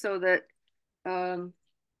forests so that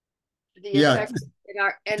the Yeah. effects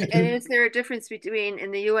and is there a difference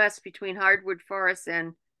in the US between hardwood forests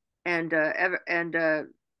and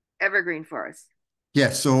evergreen forests?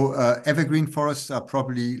 Yeah, so evergreen forests are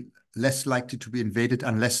probably less likely to be invaded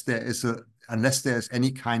unless there is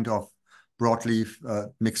any kind of broadleaf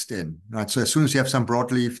mixed in, right? So as soon as you have some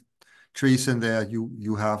broadleaf trees in there, you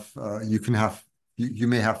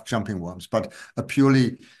may have jumping worms, but a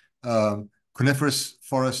purely coniferous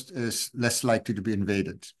forest is less likely to be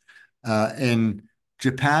invaded. In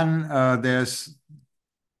Japan, there's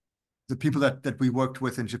the people that we worked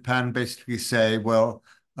with in Japan basically say, well,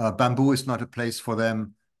 bamboo is not a place for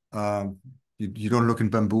them. You don't look in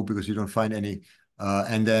bamboo because you don't find any.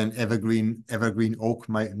 And then evergreen oak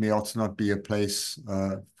may also not be a place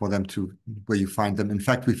for them where you find them. In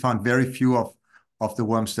fact, we found very few of the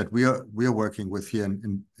worms that we are working with here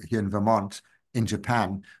in Vermont. In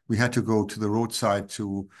Japan, we had to go to the roadside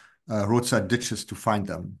ditches to find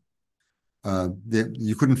them.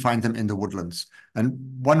 You couldn't find them in the woodlands, and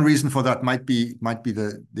one reason for that might be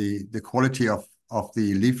the quality of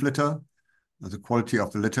the leaf litter, the quality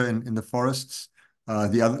of the litter in the forests.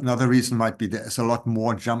 Another reason might be there's a lot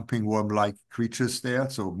more jumping worm-like creatures there,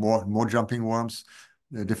 so more jumping worms,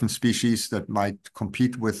 different species that might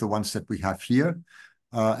compete with the ones that we have here,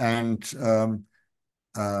 and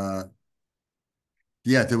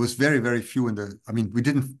Yeah, there was very, very few in the. I mean, we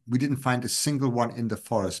didn't find a single one in the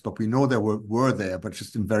forest, but we know there were there, but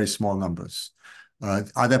just in very small numbers.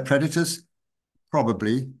 Are there predators?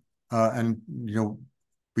 Probably, and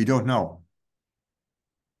we don't know.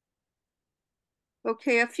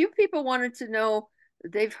 Okay, a few people wanted to know,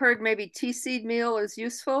 they've heard maybe tea seed meal is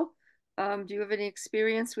useful. Do you have any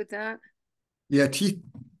experience with that? Yeah, tea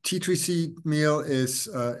tree seed meal is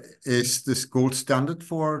this gold standard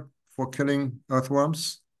for killing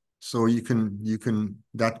earthworms. So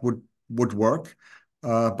that would work.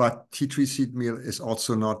 But tea tree seed meal is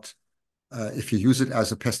also not, if you use it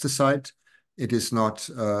as a pesticide, it is not,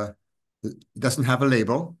 it doesn't have a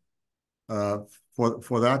label uh,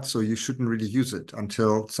 for that, so you shouldn't really use it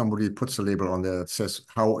until somebody puts a label on there that says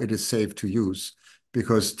how it is safe to use,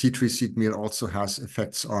 because tea tree seed meal also has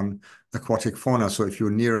effects on aquatic fauna. So if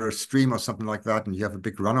you're near a stream or something like that, and you have a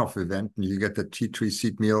big runoff event, and you get the tea tree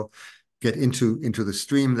seed meal get into the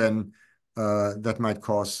stream, then that might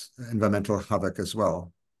cause environmental havoc as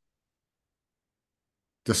well.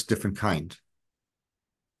 Just different kind.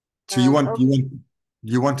 So Okay.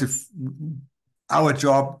 you want to. Our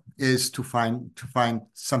job is to find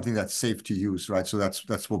something that's safe to use, right? So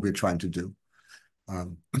that's what we're trying to do.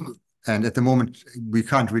 And at the moment, we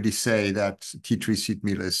can't really say that tea tree seed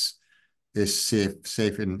meal is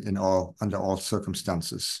safe in all under all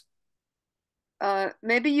circumstances.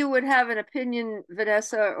 Maybe you would have an opinion,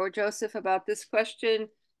 Vanessa or Joseph, about this question.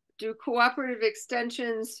 Do cooperative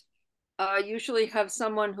extensions usually have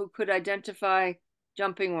someone who could identify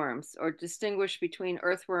jumping worms or distinguish between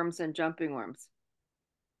earthworms and jumping worms?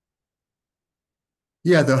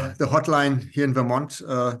 Yeah, the hotline here in Vermont,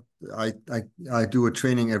 I do a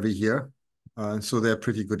training every year, so they're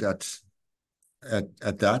pretty good at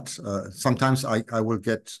that. Sometimes I will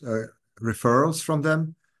get referrals from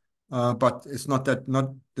them, but there's not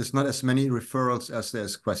as many referrals as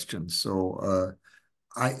there's questions. So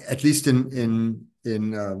I at least in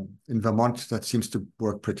Vermont, that seems to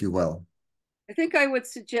work pretty well. I think I would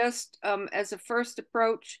suggest, as a first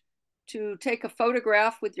approach, to take a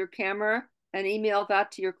photograph with your camera and email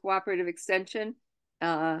that to your cooperative extension.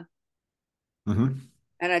 Uh, Mhm.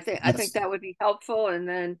 and I think That's that would be helpful. And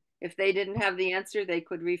then if they didn't have the answer, they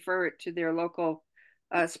could refer it to their local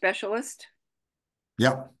specialist.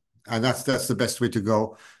 Yeah, and that's the best way to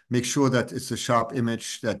go. Make sure that it's a sharp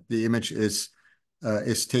image, that the image is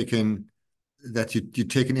taken, that you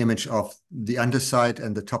take an image of the underside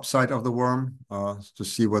and the top side of the worm to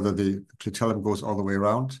see whether the clitellum goes all the way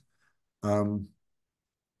around.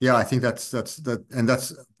 Yeah, I think and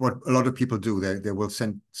that's what a lot of people do. They will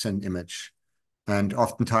send image, and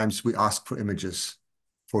oftentimes we ask for images,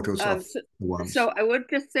 photos of So, the worms. so I would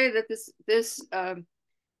just say that this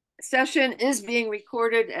session is being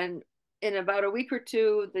recorded, and in about a week or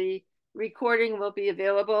two, the recording will be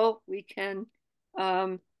available. We can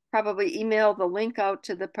um, probably email the link out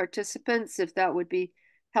to the participants if that would be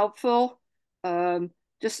helpful. Um,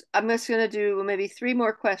 I'm just going to do maybe three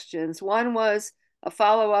more questions. One was a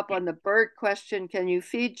follow up on the bird question. Can you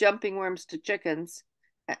feed jumping worms to chickens?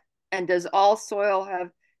 And does all soil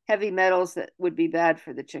have heavy metals that would be bad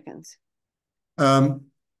for the chickens? Um,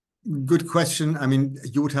 Good question. I mean,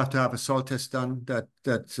 you would have to have a soil test done.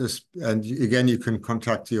 And again, you can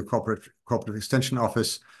contact your corporate extension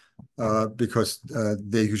office because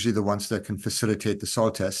they're usually the ones that can facilitate the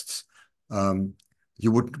soil tests.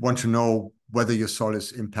 You would want to know whether your soil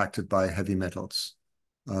is impacted by heavy metals.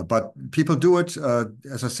 But people do it.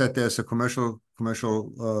 As I said, there's a commercial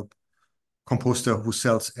composter who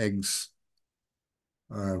sells eggs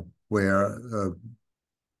where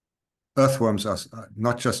earthworms are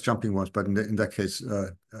not just jumping worms, but in that case,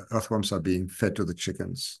 earthworms are being fed to the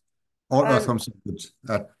chickens. All Um, earthworms are good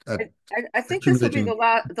at I think this will be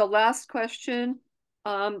accumulating. the last question.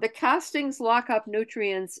 The castings lock up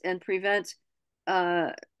nutrients and prevent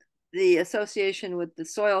uh, the association with the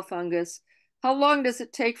soil fungus. How long does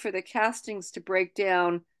it take for the castings to break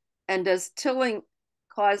down, and does tilling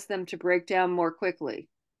cause them to break down more quickly?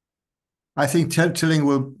 I think tilling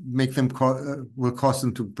will make them will cause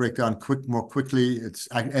them to break down more quickly. It's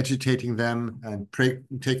agitating them and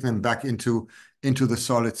taking them back into the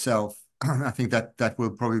soil itself. I think that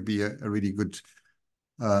will probably be a really good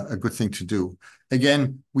thing to do.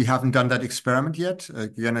 Again, we haven't done that experiment yet.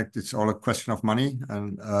 Again, it's all a question of money,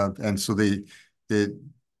 and so the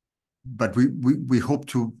but we hope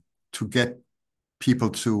to get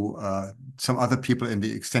people some other people in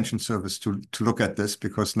the extension service to look at this,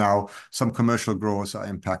 because now some commercial growers are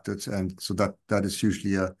impacted, and so that is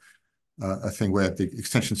usually a thing where the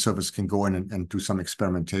extension service can go in and do some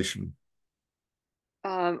experimentation.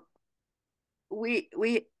 Um, we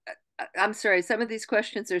I'm sorry, some of these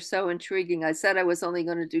questions are so intriguing. I said I was only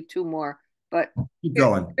going to do two more, but Keep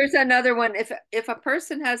going. here's another one. If a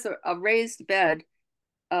person has a raised bed,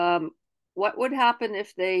 um, what would happen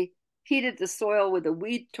if they heated the soil with a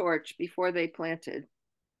weed torch before they planted?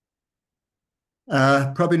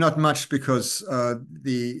 Probably not much, because there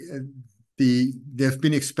have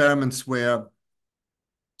been experiments where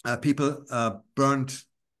people burnt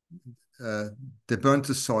they burnt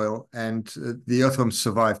the soil, and the earthworms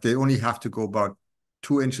survived. They only have to go about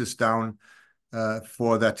 2 inches down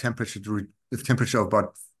for that temperature the temperature of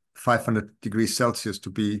about 500 degrees Celsius to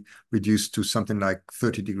be reduced to something like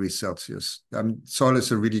 30 degrees Celsius. Soil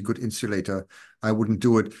is a really good insulator. I wouldn't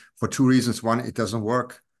do it for two reasons. One, it doesn't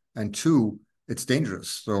work, and two, it's dangerous.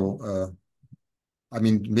 So, I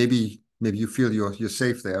mean, maybe you feel you're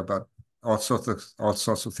safe there, but all sorts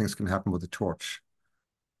of things can happen with a torch.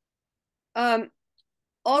 Um,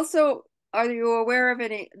 Also, are you aware of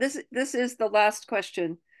any? This is the last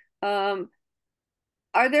question. Um,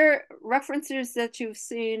 are there references that you've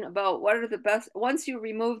seen about what are the best, once you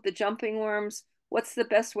remove the jumping worms, what's the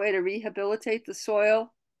best way to rehabilitate the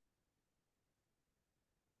soil?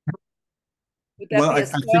 Would that Well, be I, a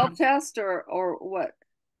I think soil test or what?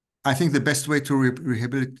 I think the best way to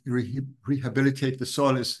rehabilitate the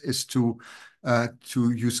soil is to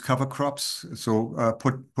use cover crops. So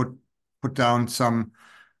put down some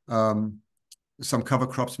cover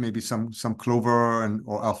crops, maybe some clover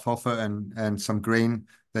or alfalfa and some grain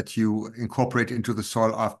that you incorporate into the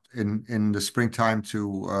soil in the springtime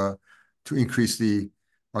to increase the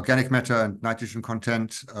organic matter and nitrogen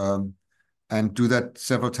content, and do that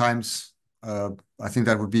several times. I think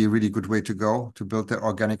that would be a really good way to go to build the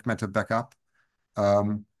organic matter back up.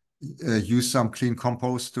 Um, Use some clean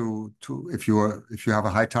compost to if you have a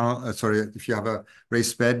high tunnel, if you have a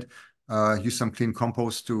raised bed, use some clean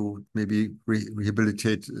compost to maybe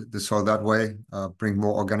rehabilitate the soil that way. Bring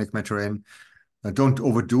more organic matter in. Don't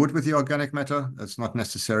overdo it with the organic matter. That's not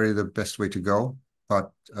necessarily the best way to go,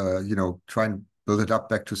 but try and build it up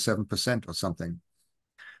back to 7% or something.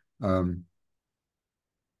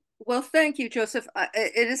 Well, thank you, Joseph.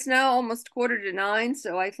 It is now almost 8:45,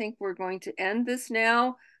 so I think we're going to end this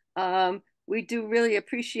now. We do really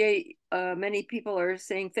appreciate, many people are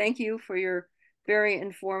saying thank you for your very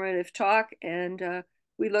informative talk, and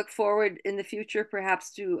we look forward in the future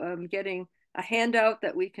perhaps to getting a handout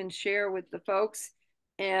that we can share with the folks.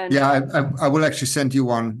 And Yeah, I will actually send you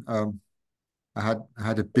one. I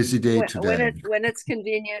had a busy day today. when it's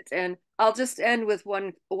convenient. And I'll just end with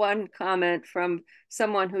one comment from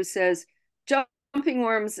someone who says, "Jumping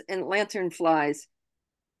worms and lantern flies.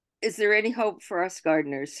 Is there any hope for us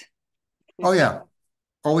gardeners?" Oh yeah,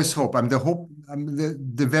 always hope. I'm the hope. I'm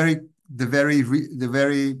the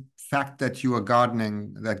very fact that you are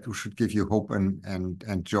gardening, that should give you hope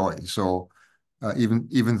and joy. So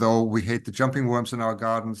even though we hate the jumping worms in our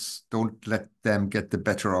gardens, don't let them get the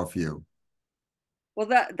better of you. Well,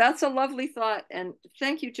 that's a lovely thought, and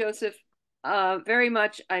thank you, Joseph, very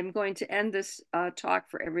much. I'm going to end this talk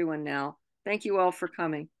for everyone now. Thank you all for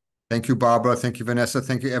coming. Thank you, Barbara. Thank you, Vanessa.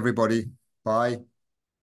 Thank you, everybody. Bye.